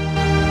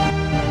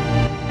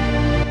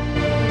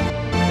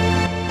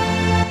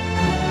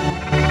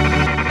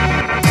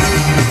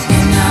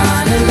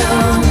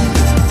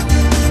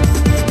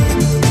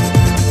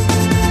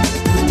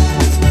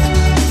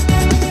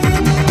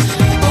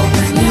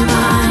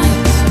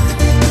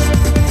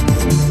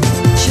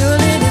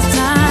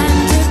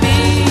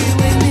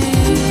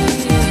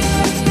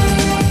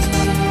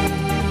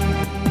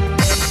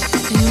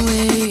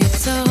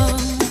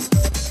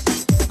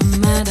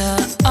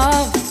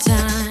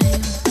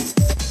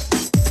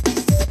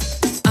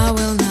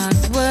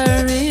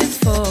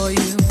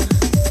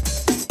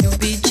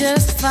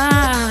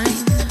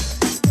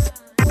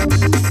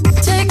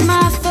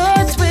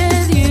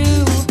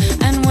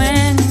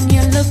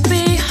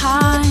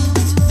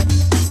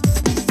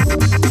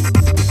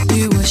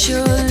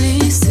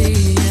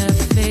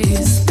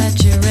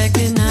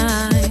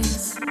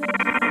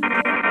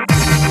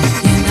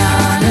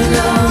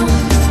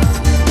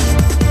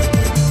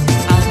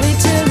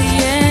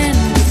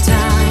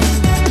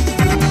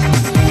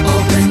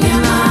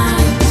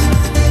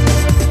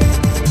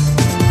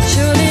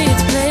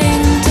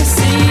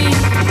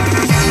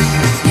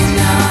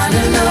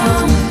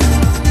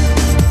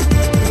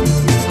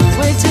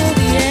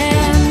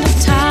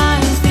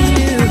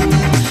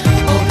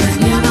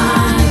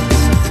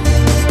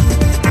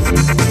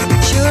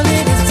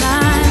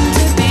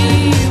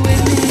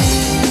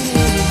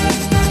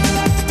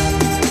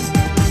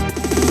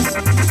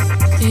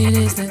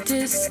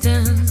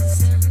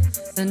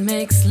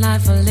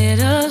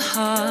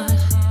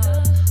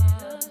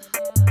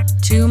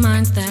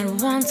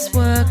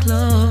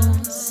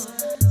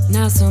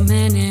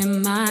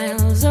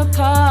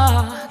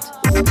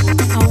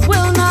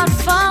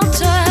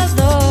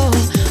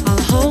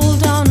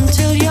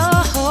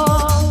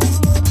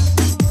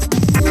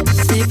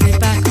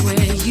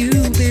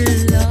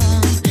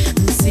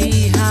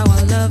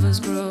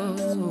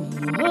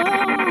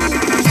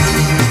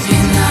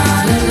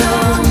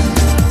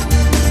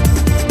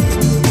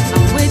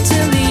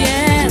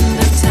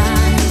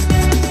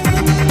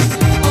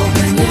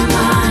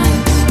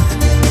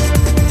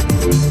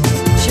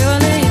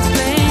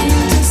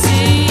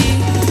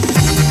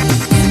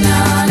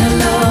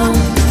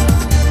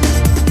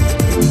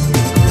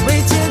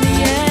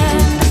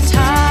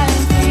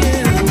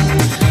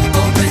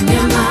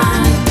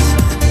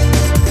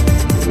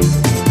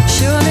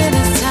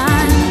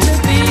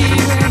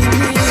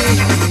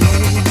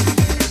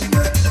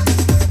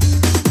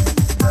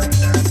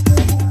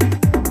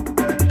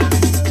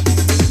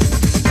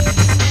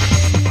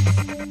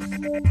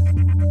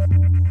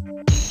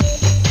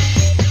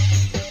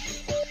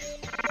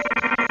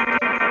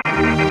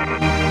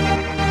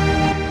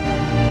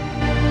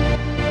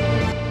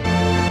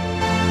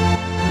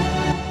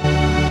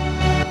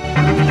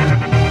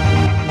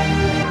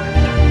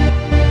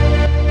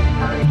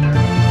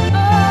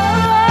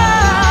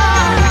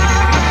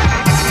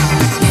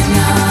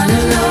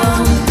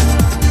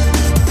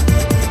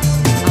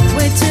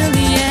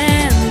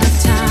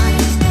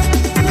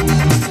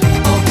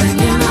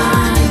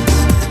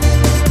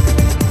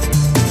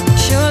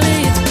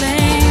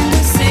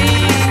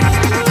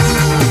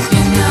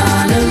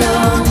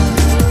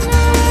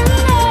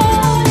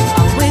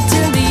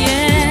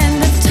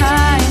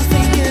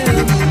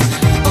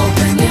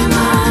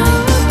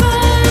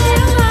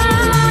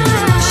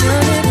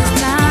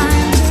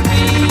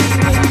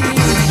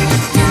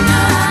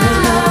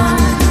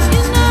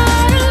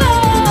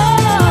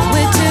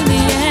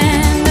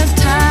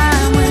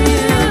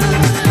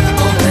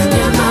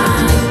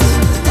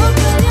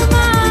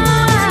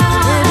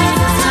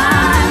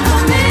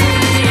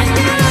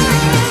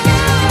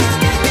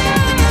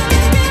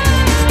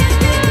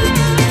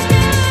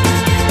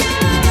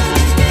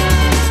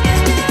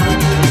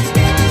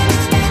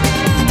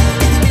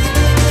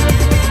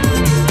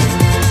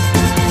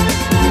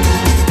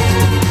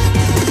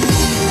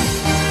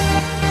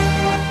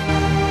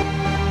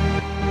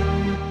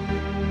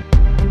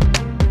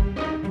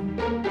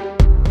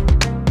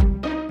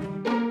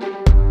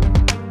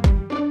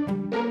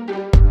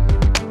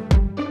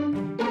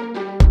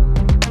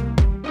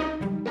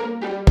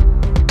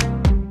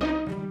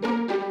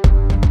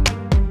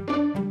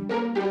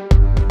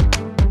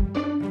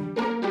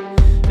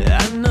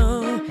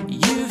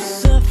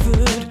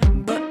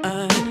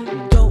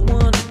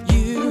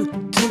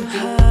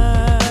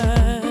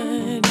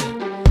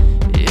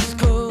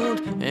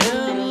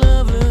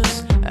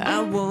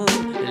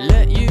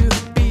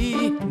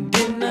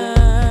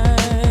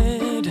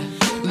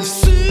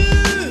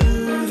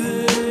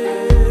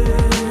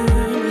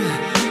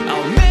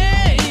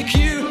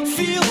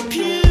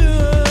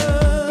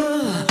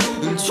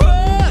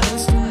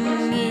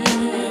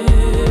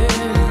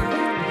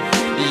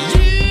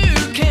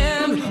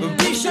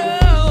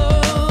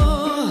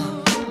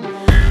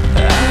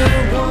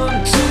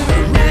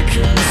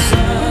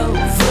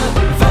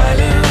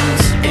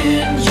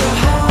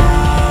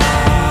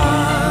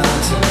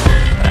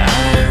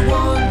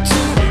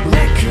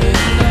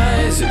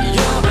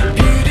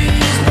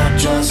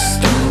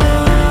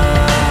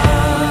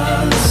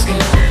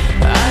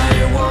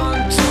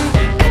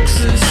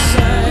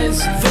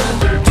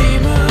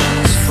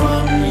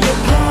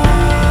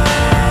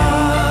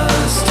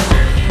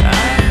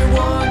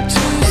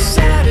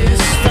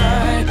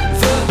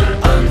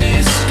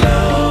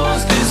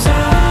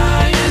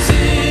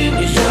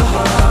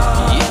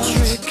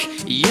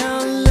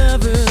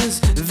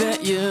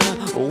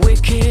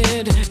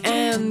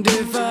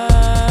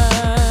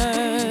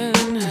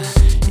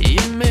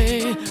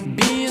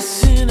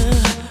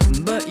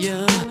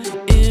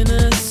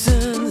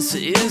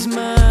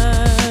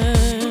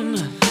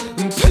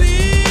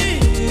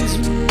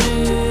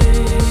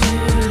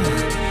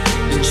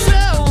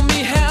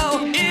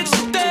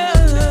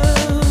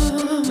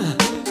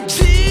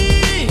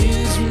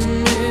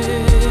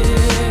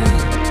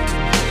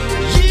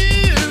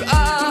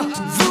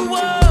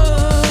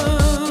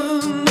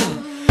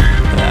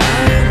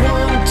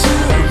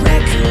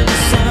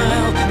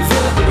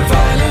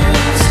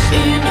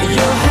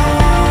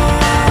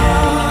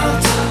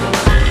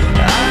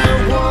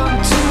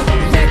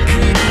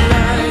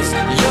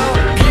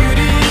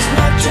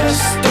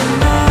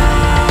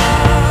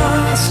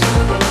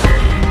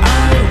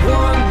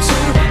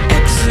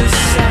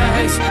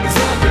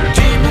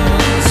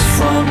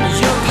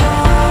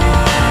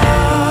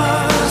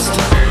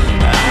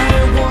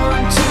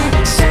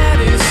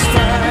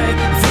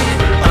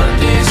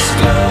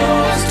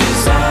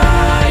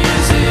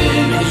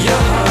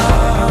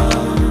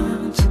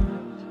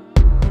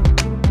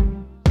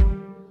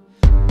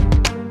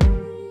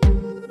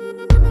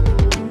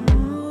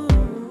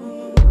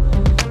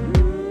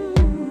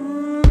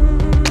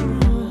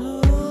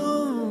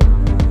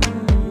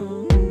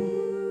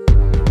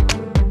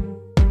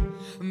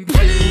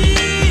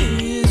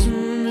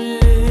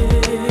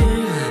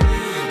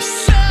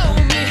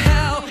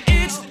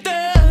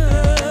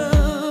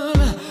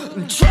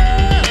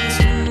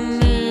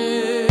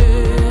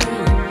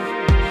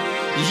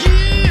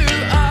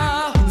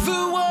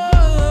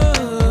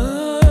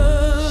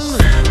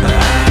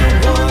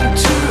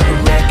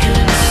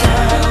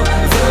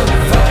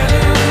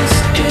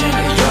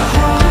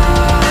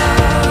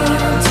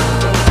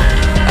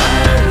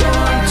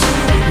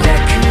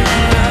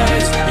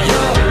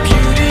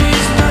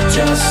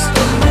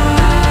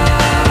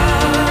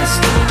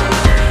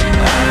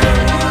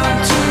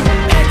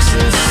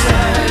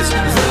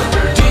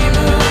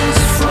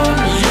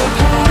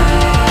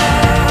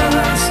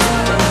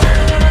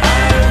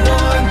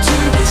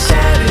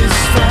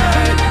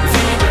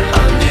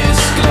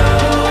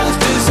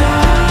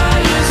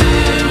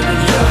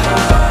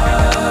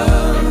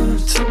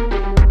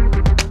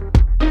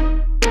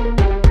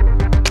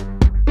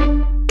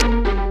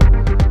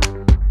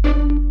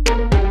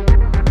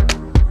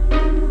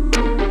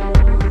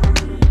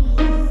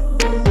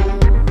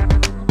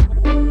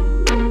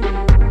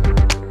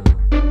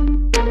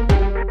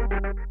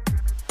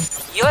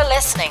 You're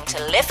listening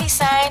to Liffey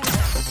Sound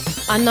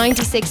on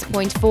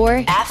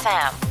 96.4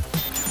 FM.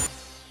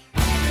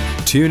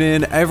 Tune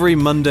in every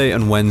Monday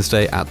and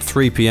Wednesday at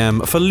 3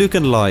 p.m. for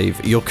Lucan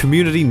Live, your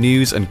community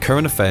news and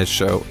current affairs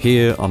show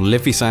here on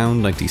Liffey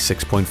Sound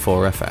 96.4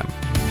 FM.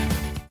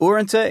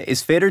 Uaireanta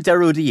is féidir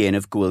dearúd a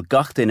dhéanamh go bhfuil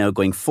gach duine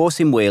going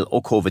fósaim mhaol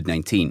ó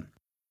COVID-19.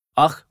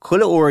 Ach,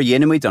 chuile uair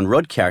dhéanamid an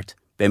rud ceart,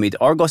 beimid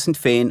argosint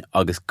féin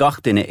agus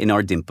gach duine in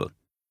our dimple.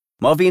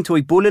 Má bhíonn tú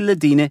ag bula le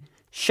daoine,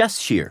 seas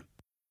siar.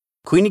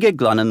 Cuoinige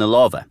glanna na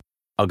láva,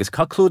 agus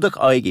ca clúdach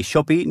aig I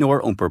siopaí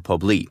nóir iompar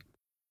poblí.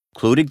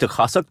 Clúdig de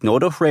chasach nó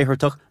do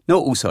chréthirtach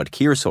nó úsáid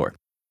círsóir.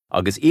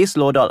 Agus os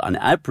lódal an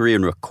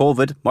aibríonn ru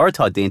COVID mar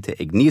atá déanta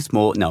ag níos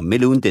mó ná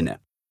milliún duine.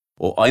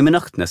 Ó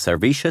aimimeacht na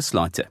seirbhíse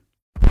sláinte.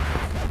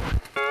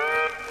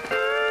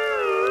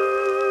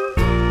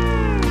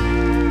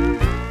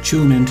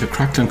 Tune in to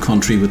Crackdown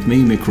Country with me,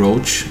 Mick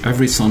Roach,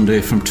 every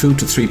Sunday from 2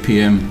 to 3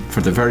 p.m.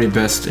 for the very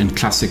best in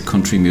classic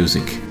country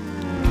music.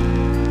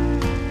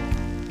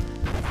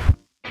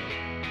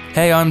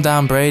 Hey, I'm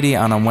Dan Brady,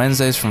 and on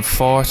Wednesdays from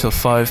 4 till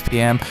 5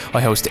 p.m.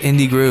 I host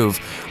Indie Groove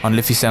on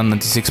Liffey Sound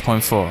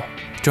 96.4.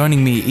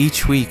 Joining me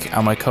each week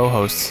are my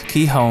co-hosts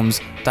Keith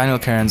Holmes, Daniel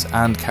Kearns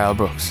and Carl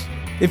Brooks.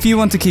 If you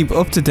want to keep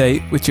up to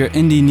date with your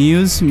indie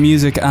news,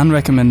 music and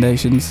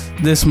recommendations,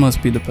 this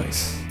must be the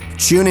place.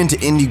 Tune into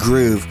Indie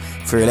Groove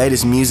for your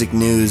latest music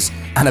news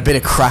and a bit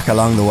of crack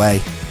along the way.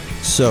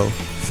 So,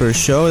 for a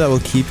show that will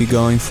keep you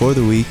going for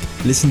the week,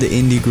 listen to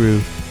Indie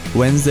Groove,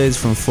 Wednesdays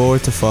from 4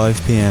 to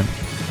 5 p.m.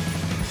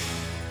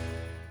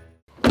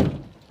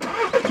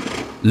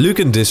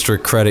 Lucan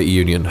District Credit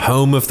Union,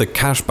 home of the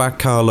Cashback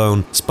Car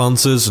Loan,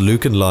 sponsors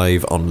Lucan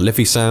Live on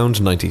Liffey Sound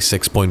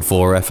 96.4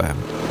 FM.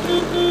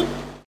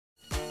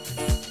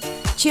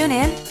 Tune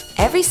in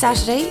every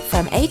Saturday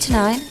from 8 to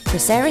 9 for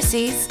Sarah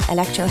C's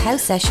Electro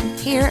House Session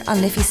here on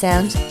Liffey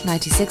Sound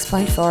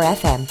 96.4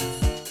 FM.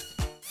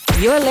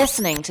 You're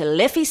listening to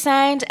Liffey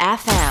Sound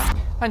FM.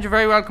 And you're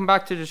very welcome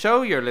back to the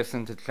show. You're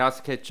listening to the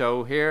Classic Hit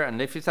Show here on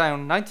Liffey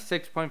Sound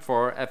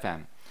 96.4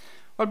 FM.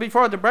 Well,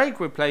 before the break,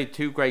 we played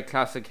two great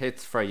classic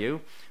hits for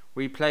you.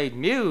 We played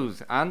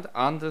Muse and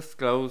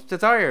Undisclosed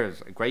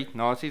Desires, a great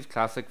noughties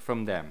classic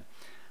from them.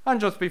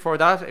 And just before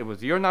that, it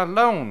was You're Not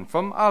Alone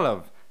from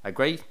Olive, a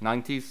great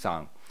 90s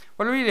song.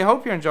 Well, I really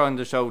hope you're enjoying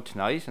the show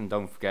tonight, and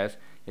don't forget,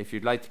 if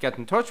you'd like to get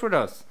in touch with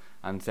us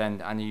and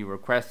send any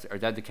requests or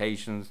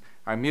dedications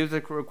or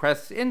music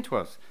requests in to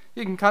us,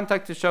 you can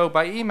contact the show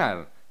by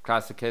email,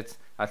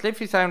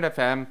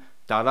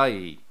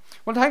 classichits@liffeysoundfm.ie.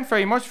 Well, thanks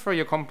very much for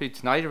your company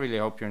tonight. I really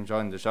hope you're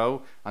enjoying the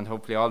show, and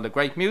hopefully all the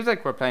great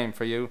music we're playing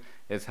for you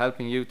is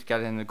helping you to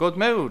get in a good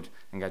mood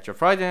and get your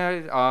Friday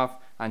night off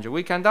and your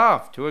weekend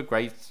off to a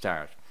great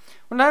start.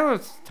 Well, now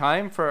it's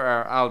time for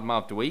our album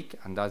of the week,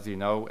 and as you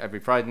know,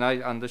 every Friday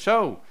night on the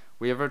show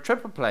we have a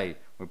triple play.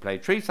 We play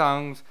 3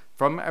 songs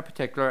from a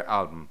particular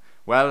album.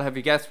 Well, have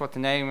you guessed what the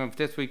name of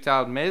this week's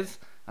album is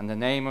and the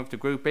name of the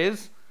group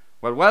is?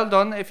 Well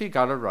done if you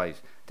got it right.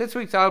 This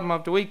week's album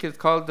of the week is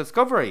called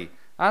Discovery,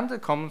 and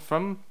it comes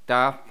from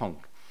Daft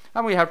Punk.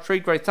 And we have 3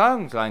 great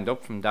songs lined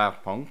up from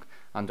Daft Punk,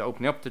 and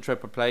opening up the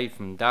triple play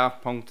from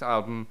Daft Punk's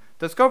album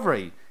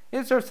Discovery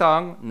is their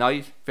song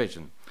Night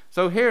Vision.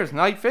 So here's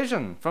Night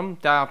Vision from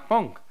Daft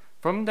Punk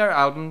from their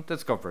album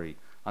Discovery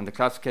on the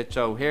Classic Hit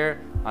Show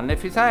here on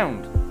Liffey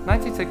Sound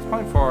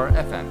 96.4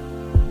 FM.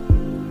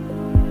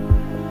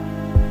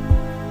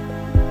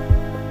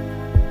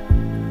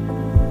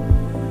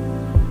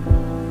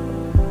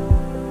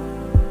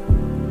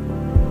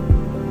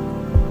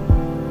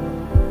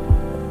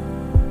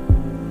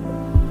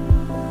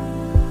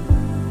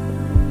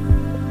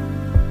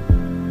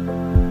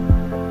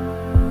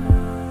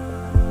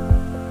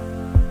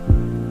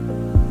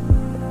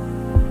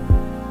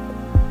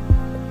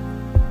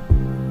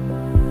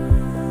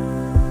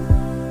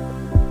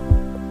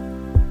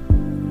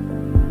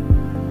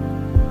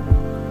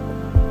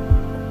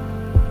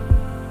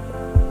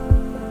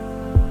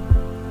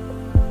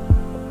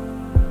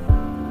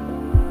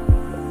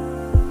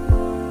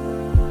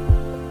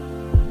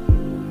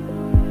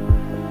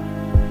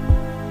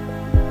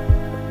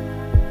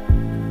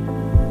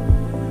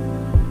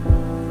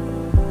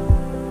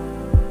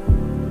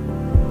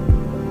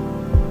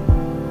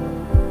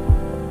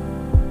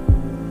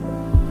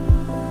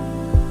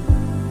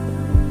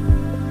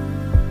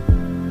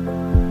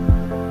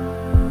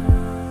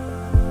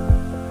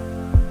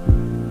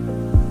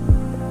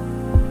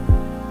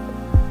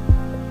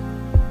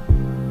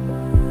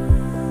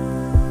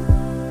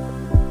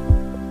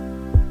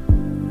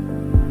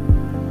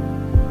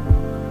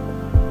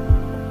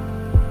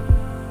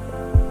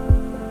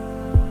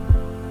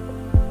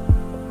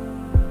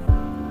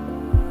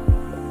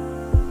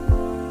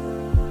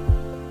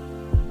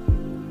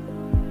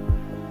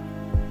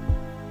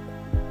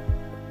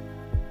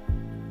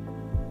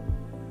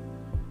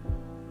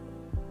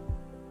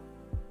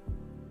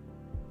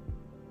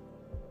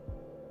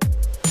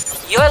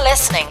 You're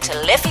listening to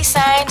Liffey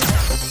Sound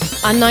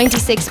on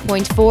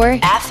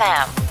 96.4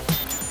 FM.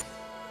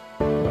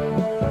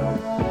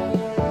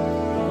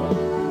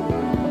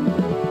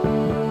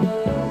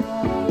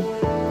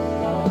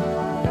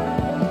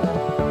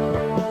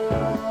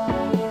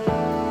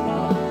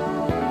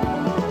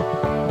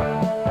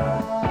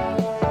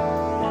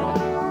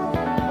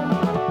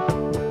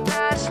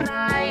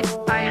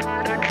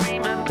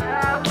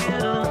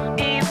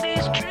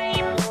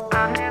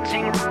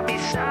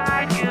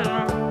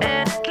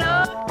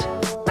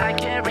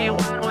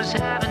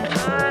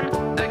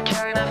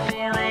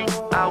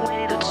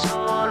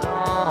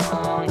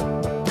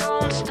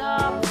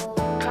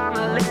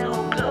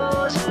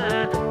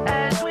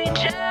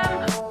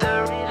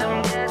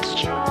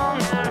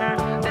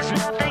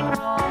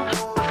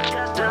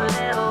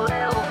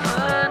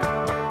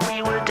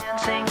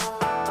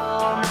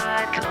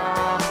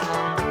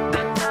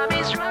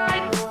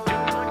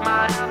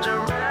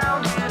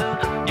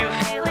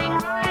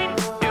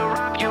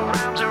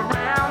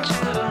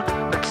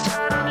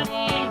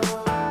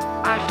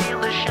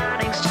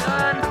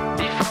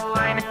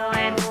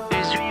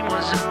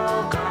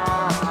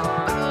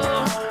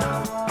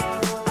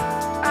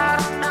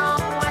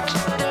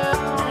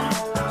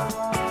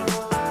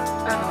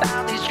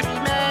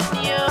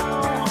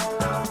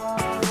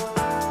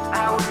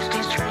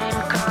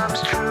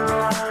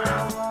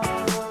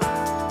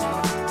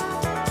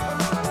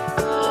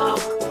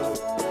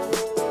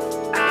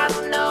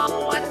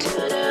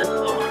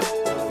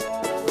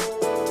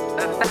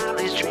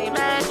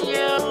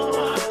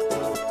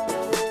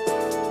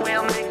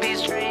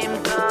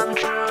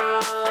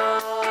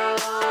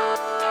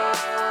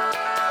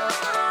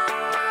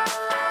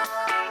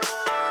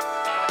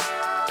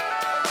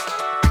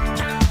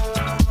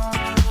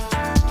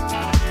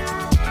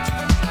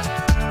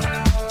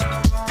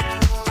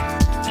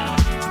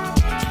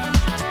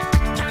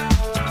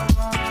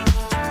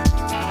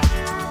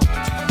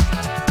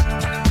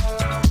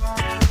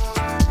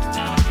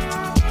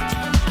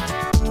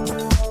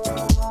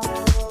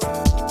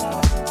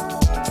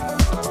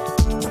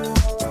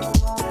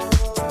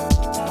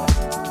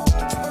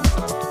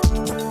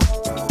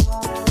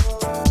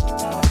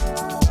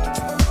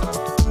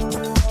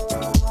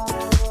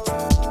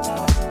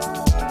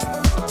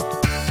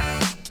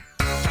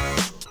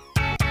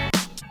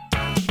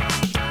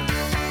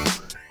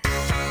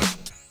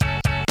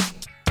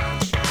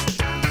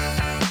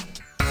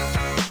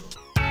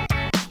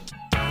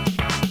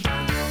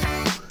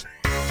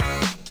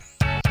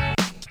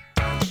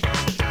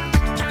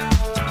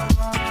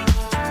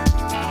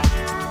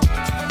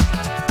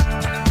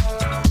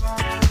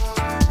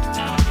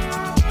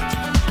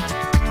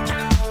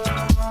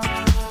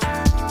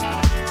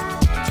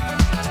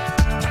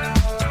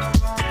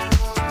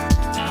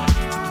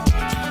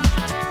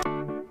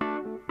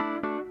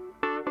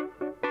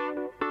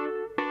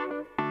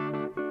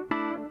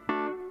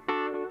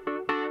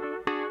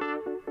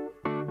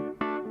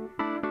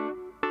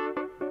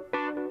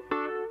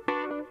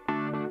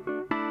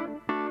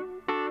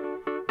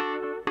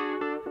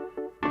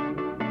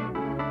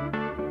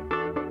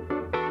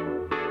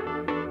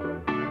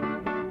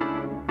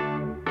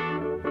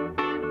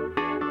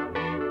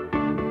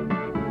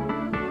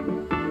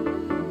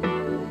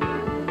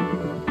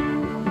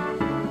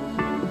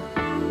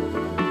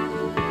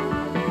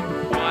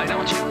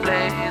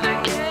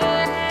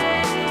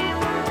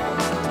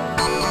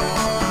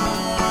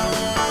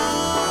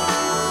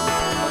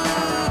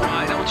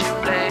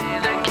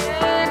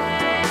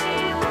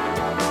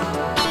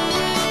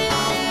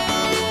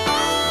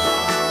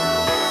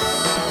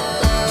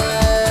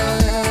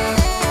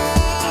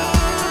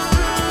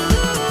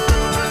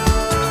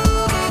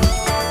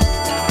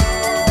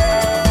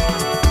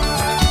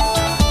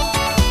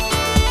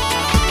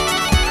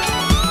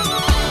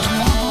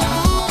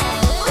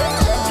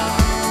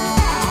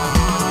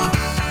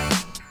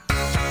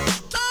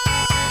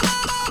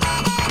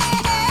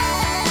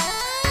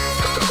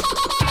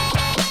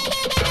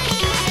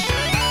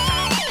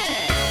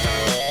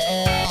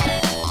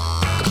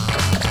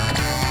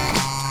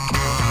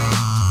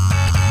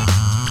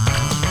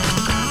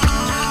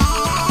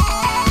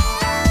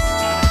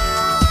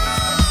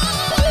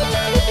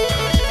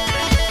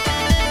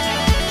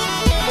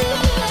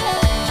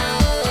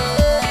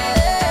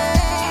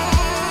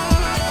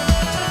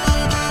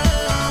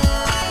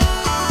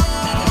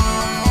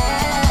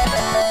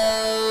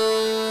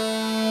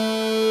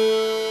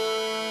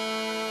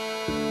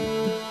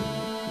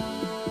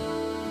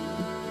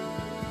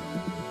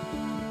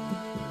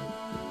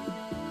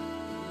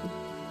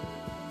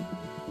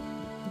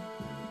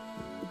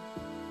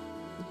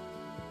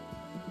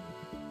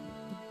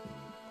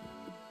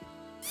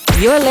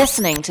 You're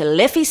listening to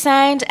Liffey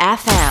Sound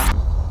FM.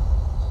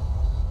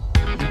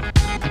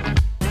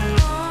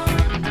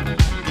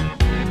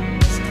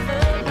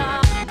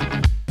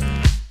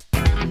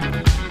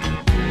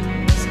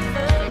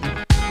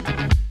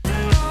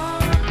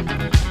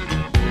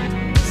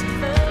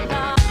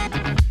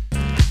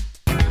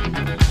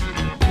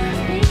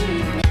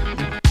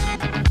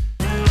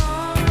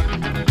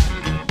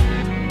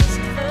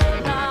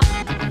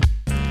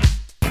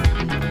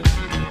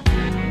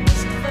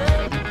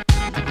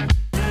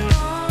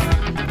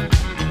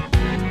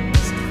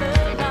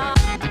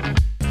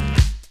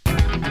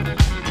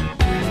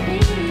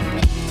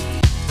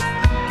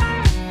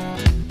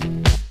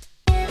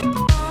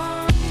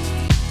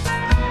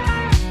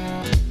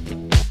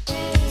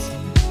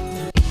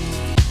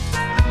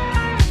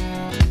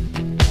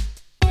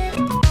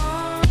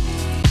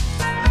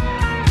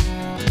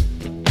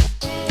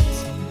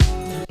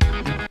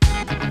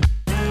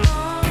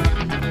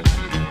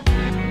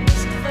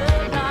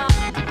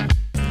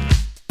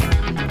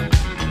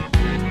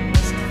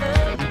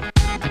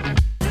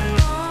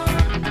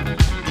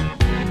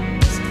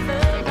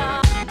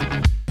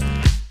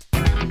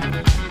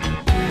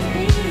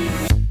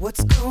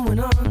 What's going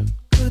on?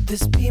 Could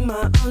this be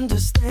my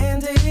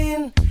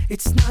understanding?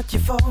 It's not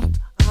your fault,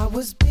 I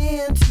was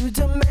being too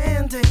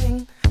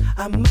demanding.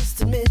 I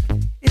must admit,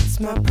 it's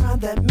my pride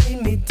that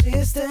made me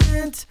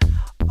distant.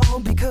 All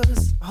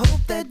because I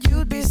hope that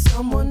you'd be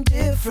someone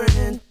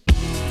different.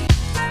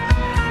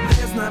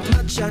 There's not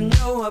much I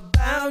know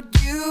about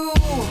you.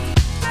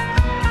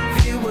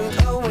 Fear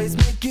will always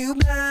make you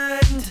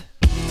blind.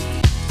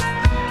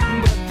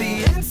 But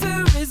the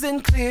answer is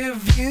in clear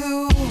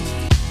view.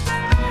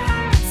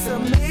 It's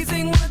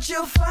amazing what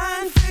you'll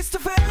find face to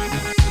face.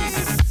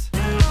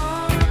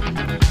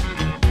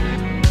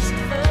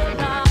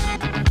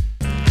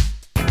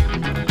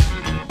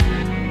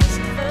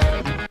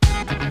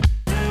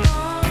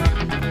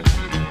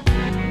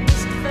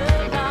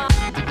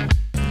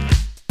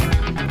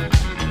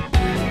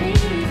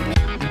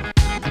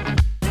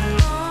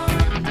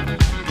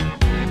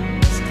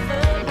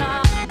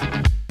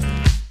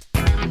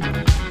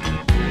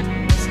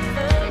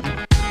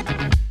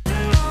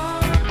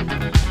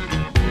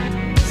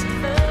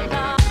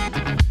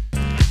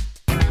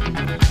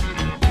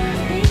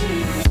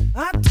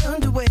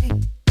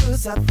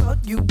 I thought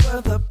you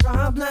were the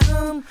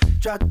problem.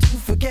 Tried to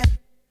forget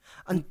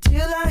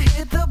until I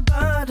hit the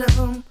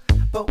bottom.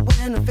 But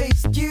when I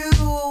faced you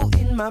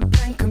in my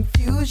blank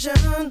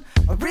confusion,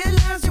 I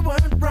realized you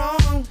weren't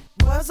wrong,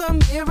 it was a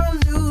mere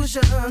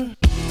illusion.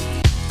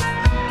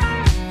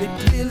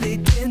 It really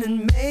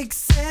didn't make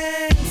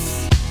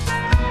sense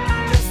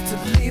just to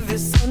leave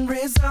this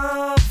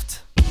unresolved.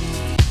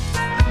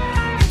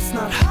 It's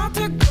not hard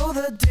to go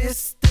the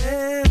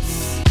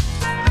distance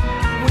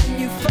when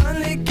you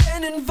finally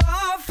get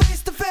involved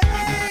face to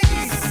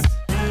face.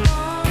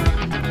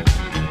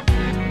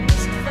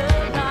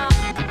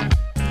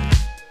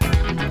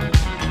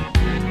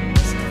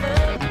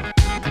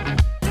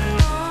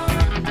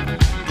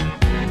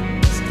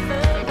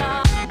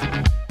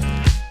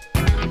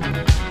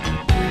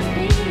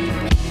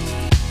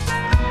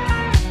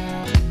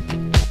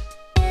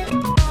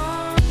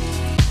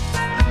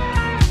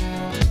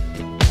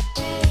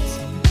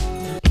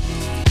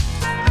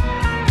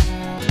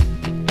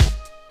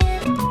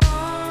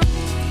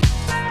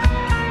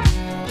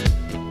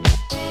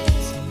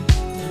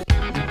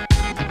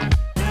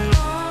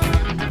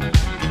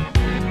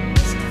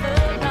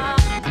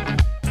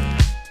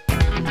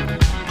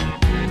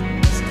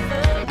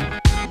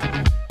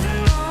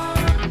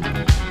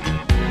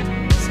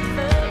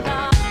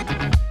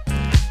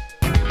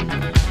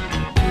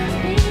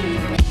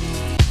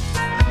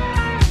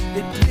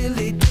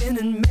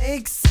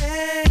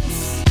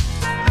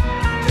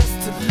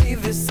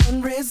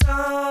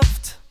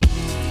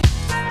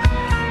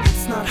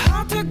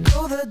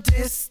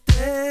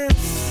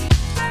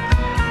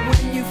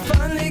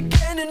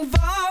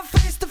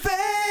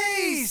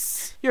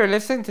 You're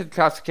listening to the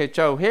Classic Hit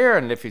Show here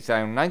on Liffey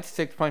Sound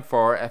 96.4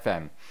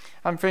 FM.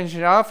 I'm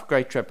finishing off a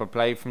great triple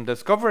play from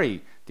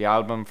Discovery, the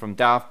album from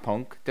Daft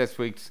Punk. This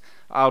week's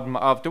album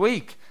of the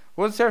week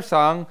was their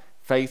song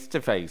Face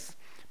to Face.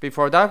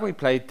 Before that we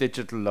played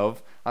Digital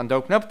Love, and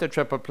opening up the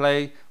triple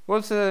play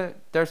was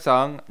their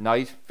song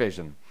Night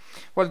Vision.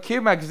 Well,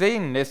 Q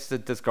Magazine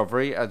listed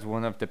Discovery as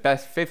one of the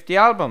best 50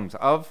 albums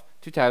of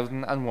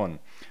 2001.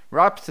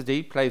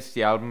 Rhapsody placed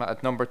the album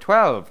at number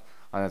 12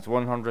 on its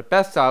 100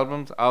 best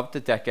albums of the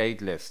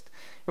decade list.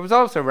 It was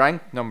also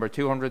ranked number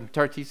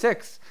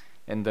 236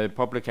 in the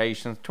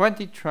publication's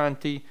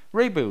 2020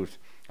 reboot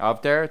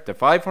of their The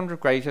 500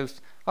 Greatest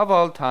of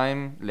All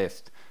Time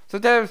list. So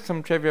there's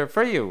some trivia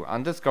for you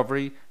on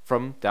Discovery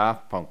from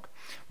Daft Punk.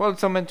 Well,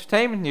 some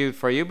entertainment news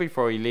for you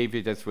before we leave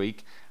you this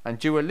week, and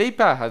Dua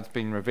Lipa has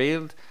been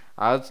revealed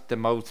as the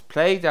most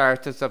played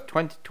artist of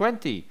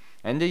 2020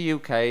 in the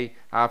UK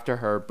after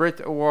her Brit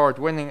Award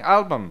winning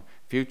album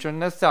Future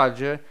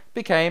Nostalgia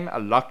became a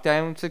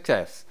lockdown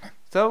success.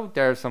 So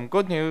there's some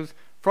good news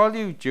for all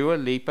you Dua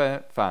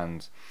Lipa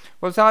fans.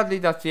 Well, sadly,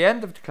 that's the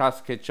end of the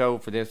Classic Hit Show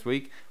for this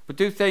week, but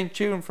do stay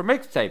tuned for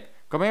Mixtape,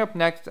 coming up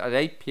next at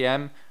 8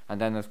 p.m,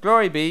 and then as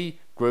Glory Be,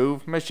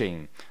 Groove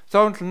Machine.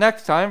 So until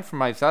next time, from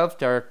myself,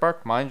 Derek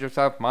Burke, mind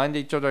yourself, mind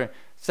each other,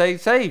 stay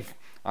safe,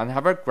 and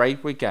have a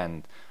great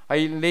weekend. I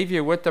leave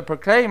you with the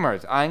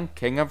Proclaimers and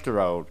King of the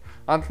Road.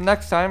 Until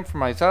next time, from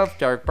myself,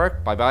 Derek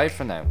Burke, bye-bye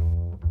for now.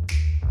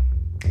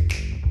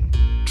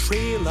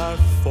 Trailer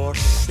for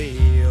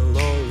sale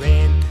or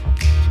rent,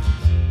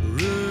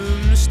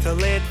 rooms to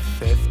let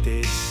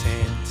 50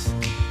 cents.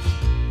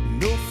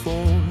 No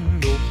phone,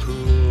 no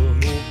pool,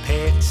 no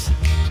pets.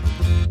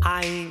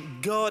 I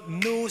ain't got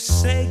no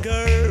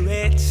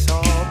cigarettes,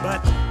 oh,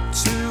 but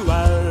 2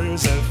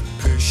 hours of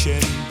pushing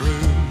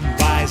broom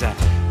buys a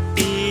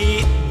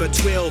 8 by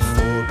 12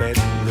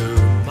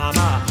 4-bedroom. I'm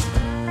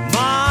a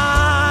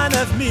man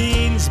of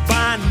means,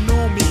 by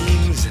no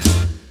means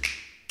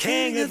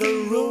king of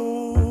the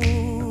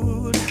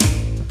road.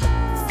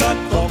 Third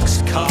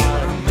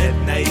boxcar,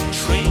 midnight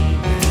train,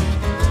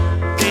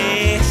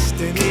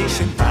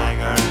 destination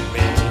Bangor,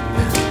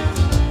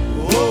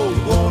 Maine. Old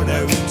worn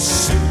out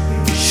suit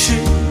and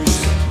shoes.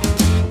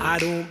 I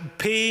don't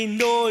pay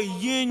no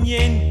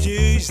union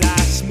dues.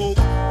 I smoke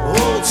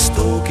old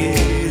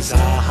stogies I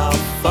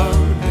have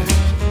found.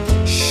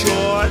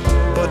 Short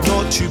but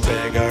not too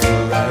big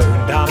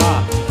around. I'm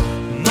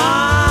a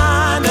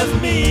man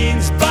of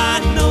means, by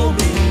no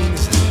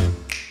means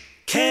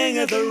king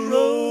of the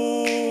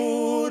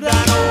road.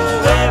 I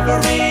know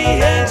every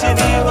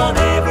engineer on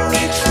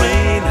every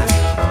train,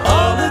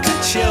 all of the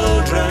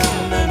children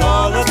and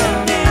all of the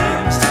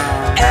names,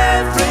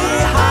 every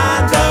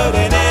handout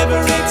in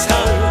every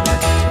town,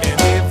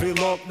 and every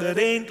lock that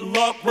ain't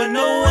locked when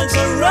no one's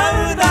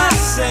around. I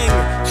sing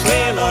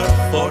trailer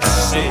for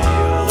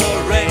sale or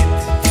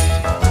rent,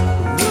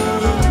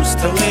 rooms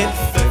to let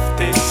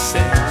 50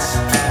 cents.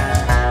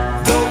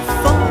 No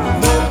phone,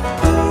 no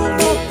pool,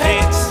 no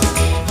pets.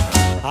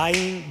 I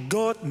ain't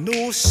got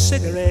no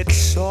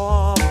cigarettes,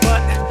 oh,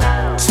 but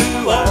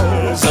 2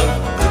 hours of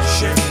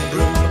pushing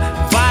broom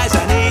buys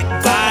an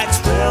 8 by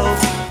 12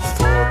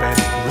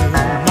 4-bedroom.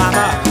 I'm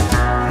a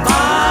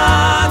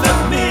man of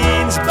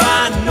means,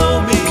 by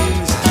no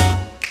means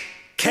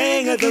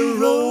king of the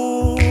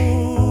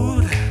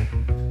road.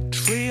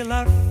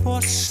 Trailer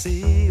for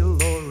sale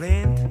or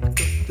rent,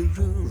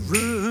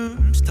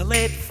 rooms to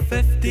let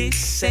 50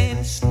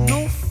 cents.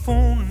 No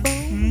phone,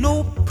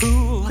 no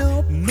pool,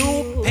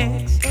 no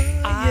pets.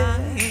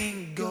 I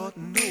ain't got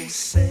no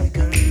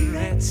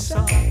cigarettes,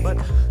 oh, but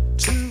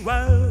 2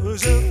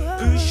 hours of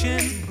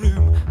pushing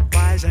broom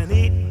buys an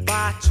 8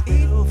 by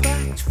 12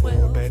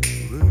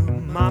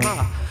 4-bedroom. I'm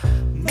a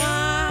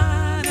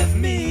man of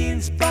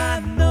means, by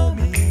no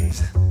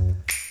means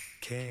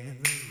king of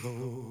the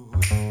road.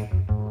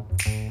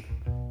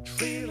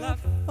 Trailer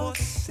for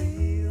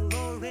sale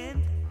or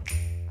rent,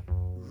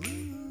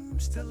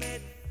 rooms to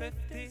let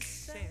 50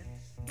 cents.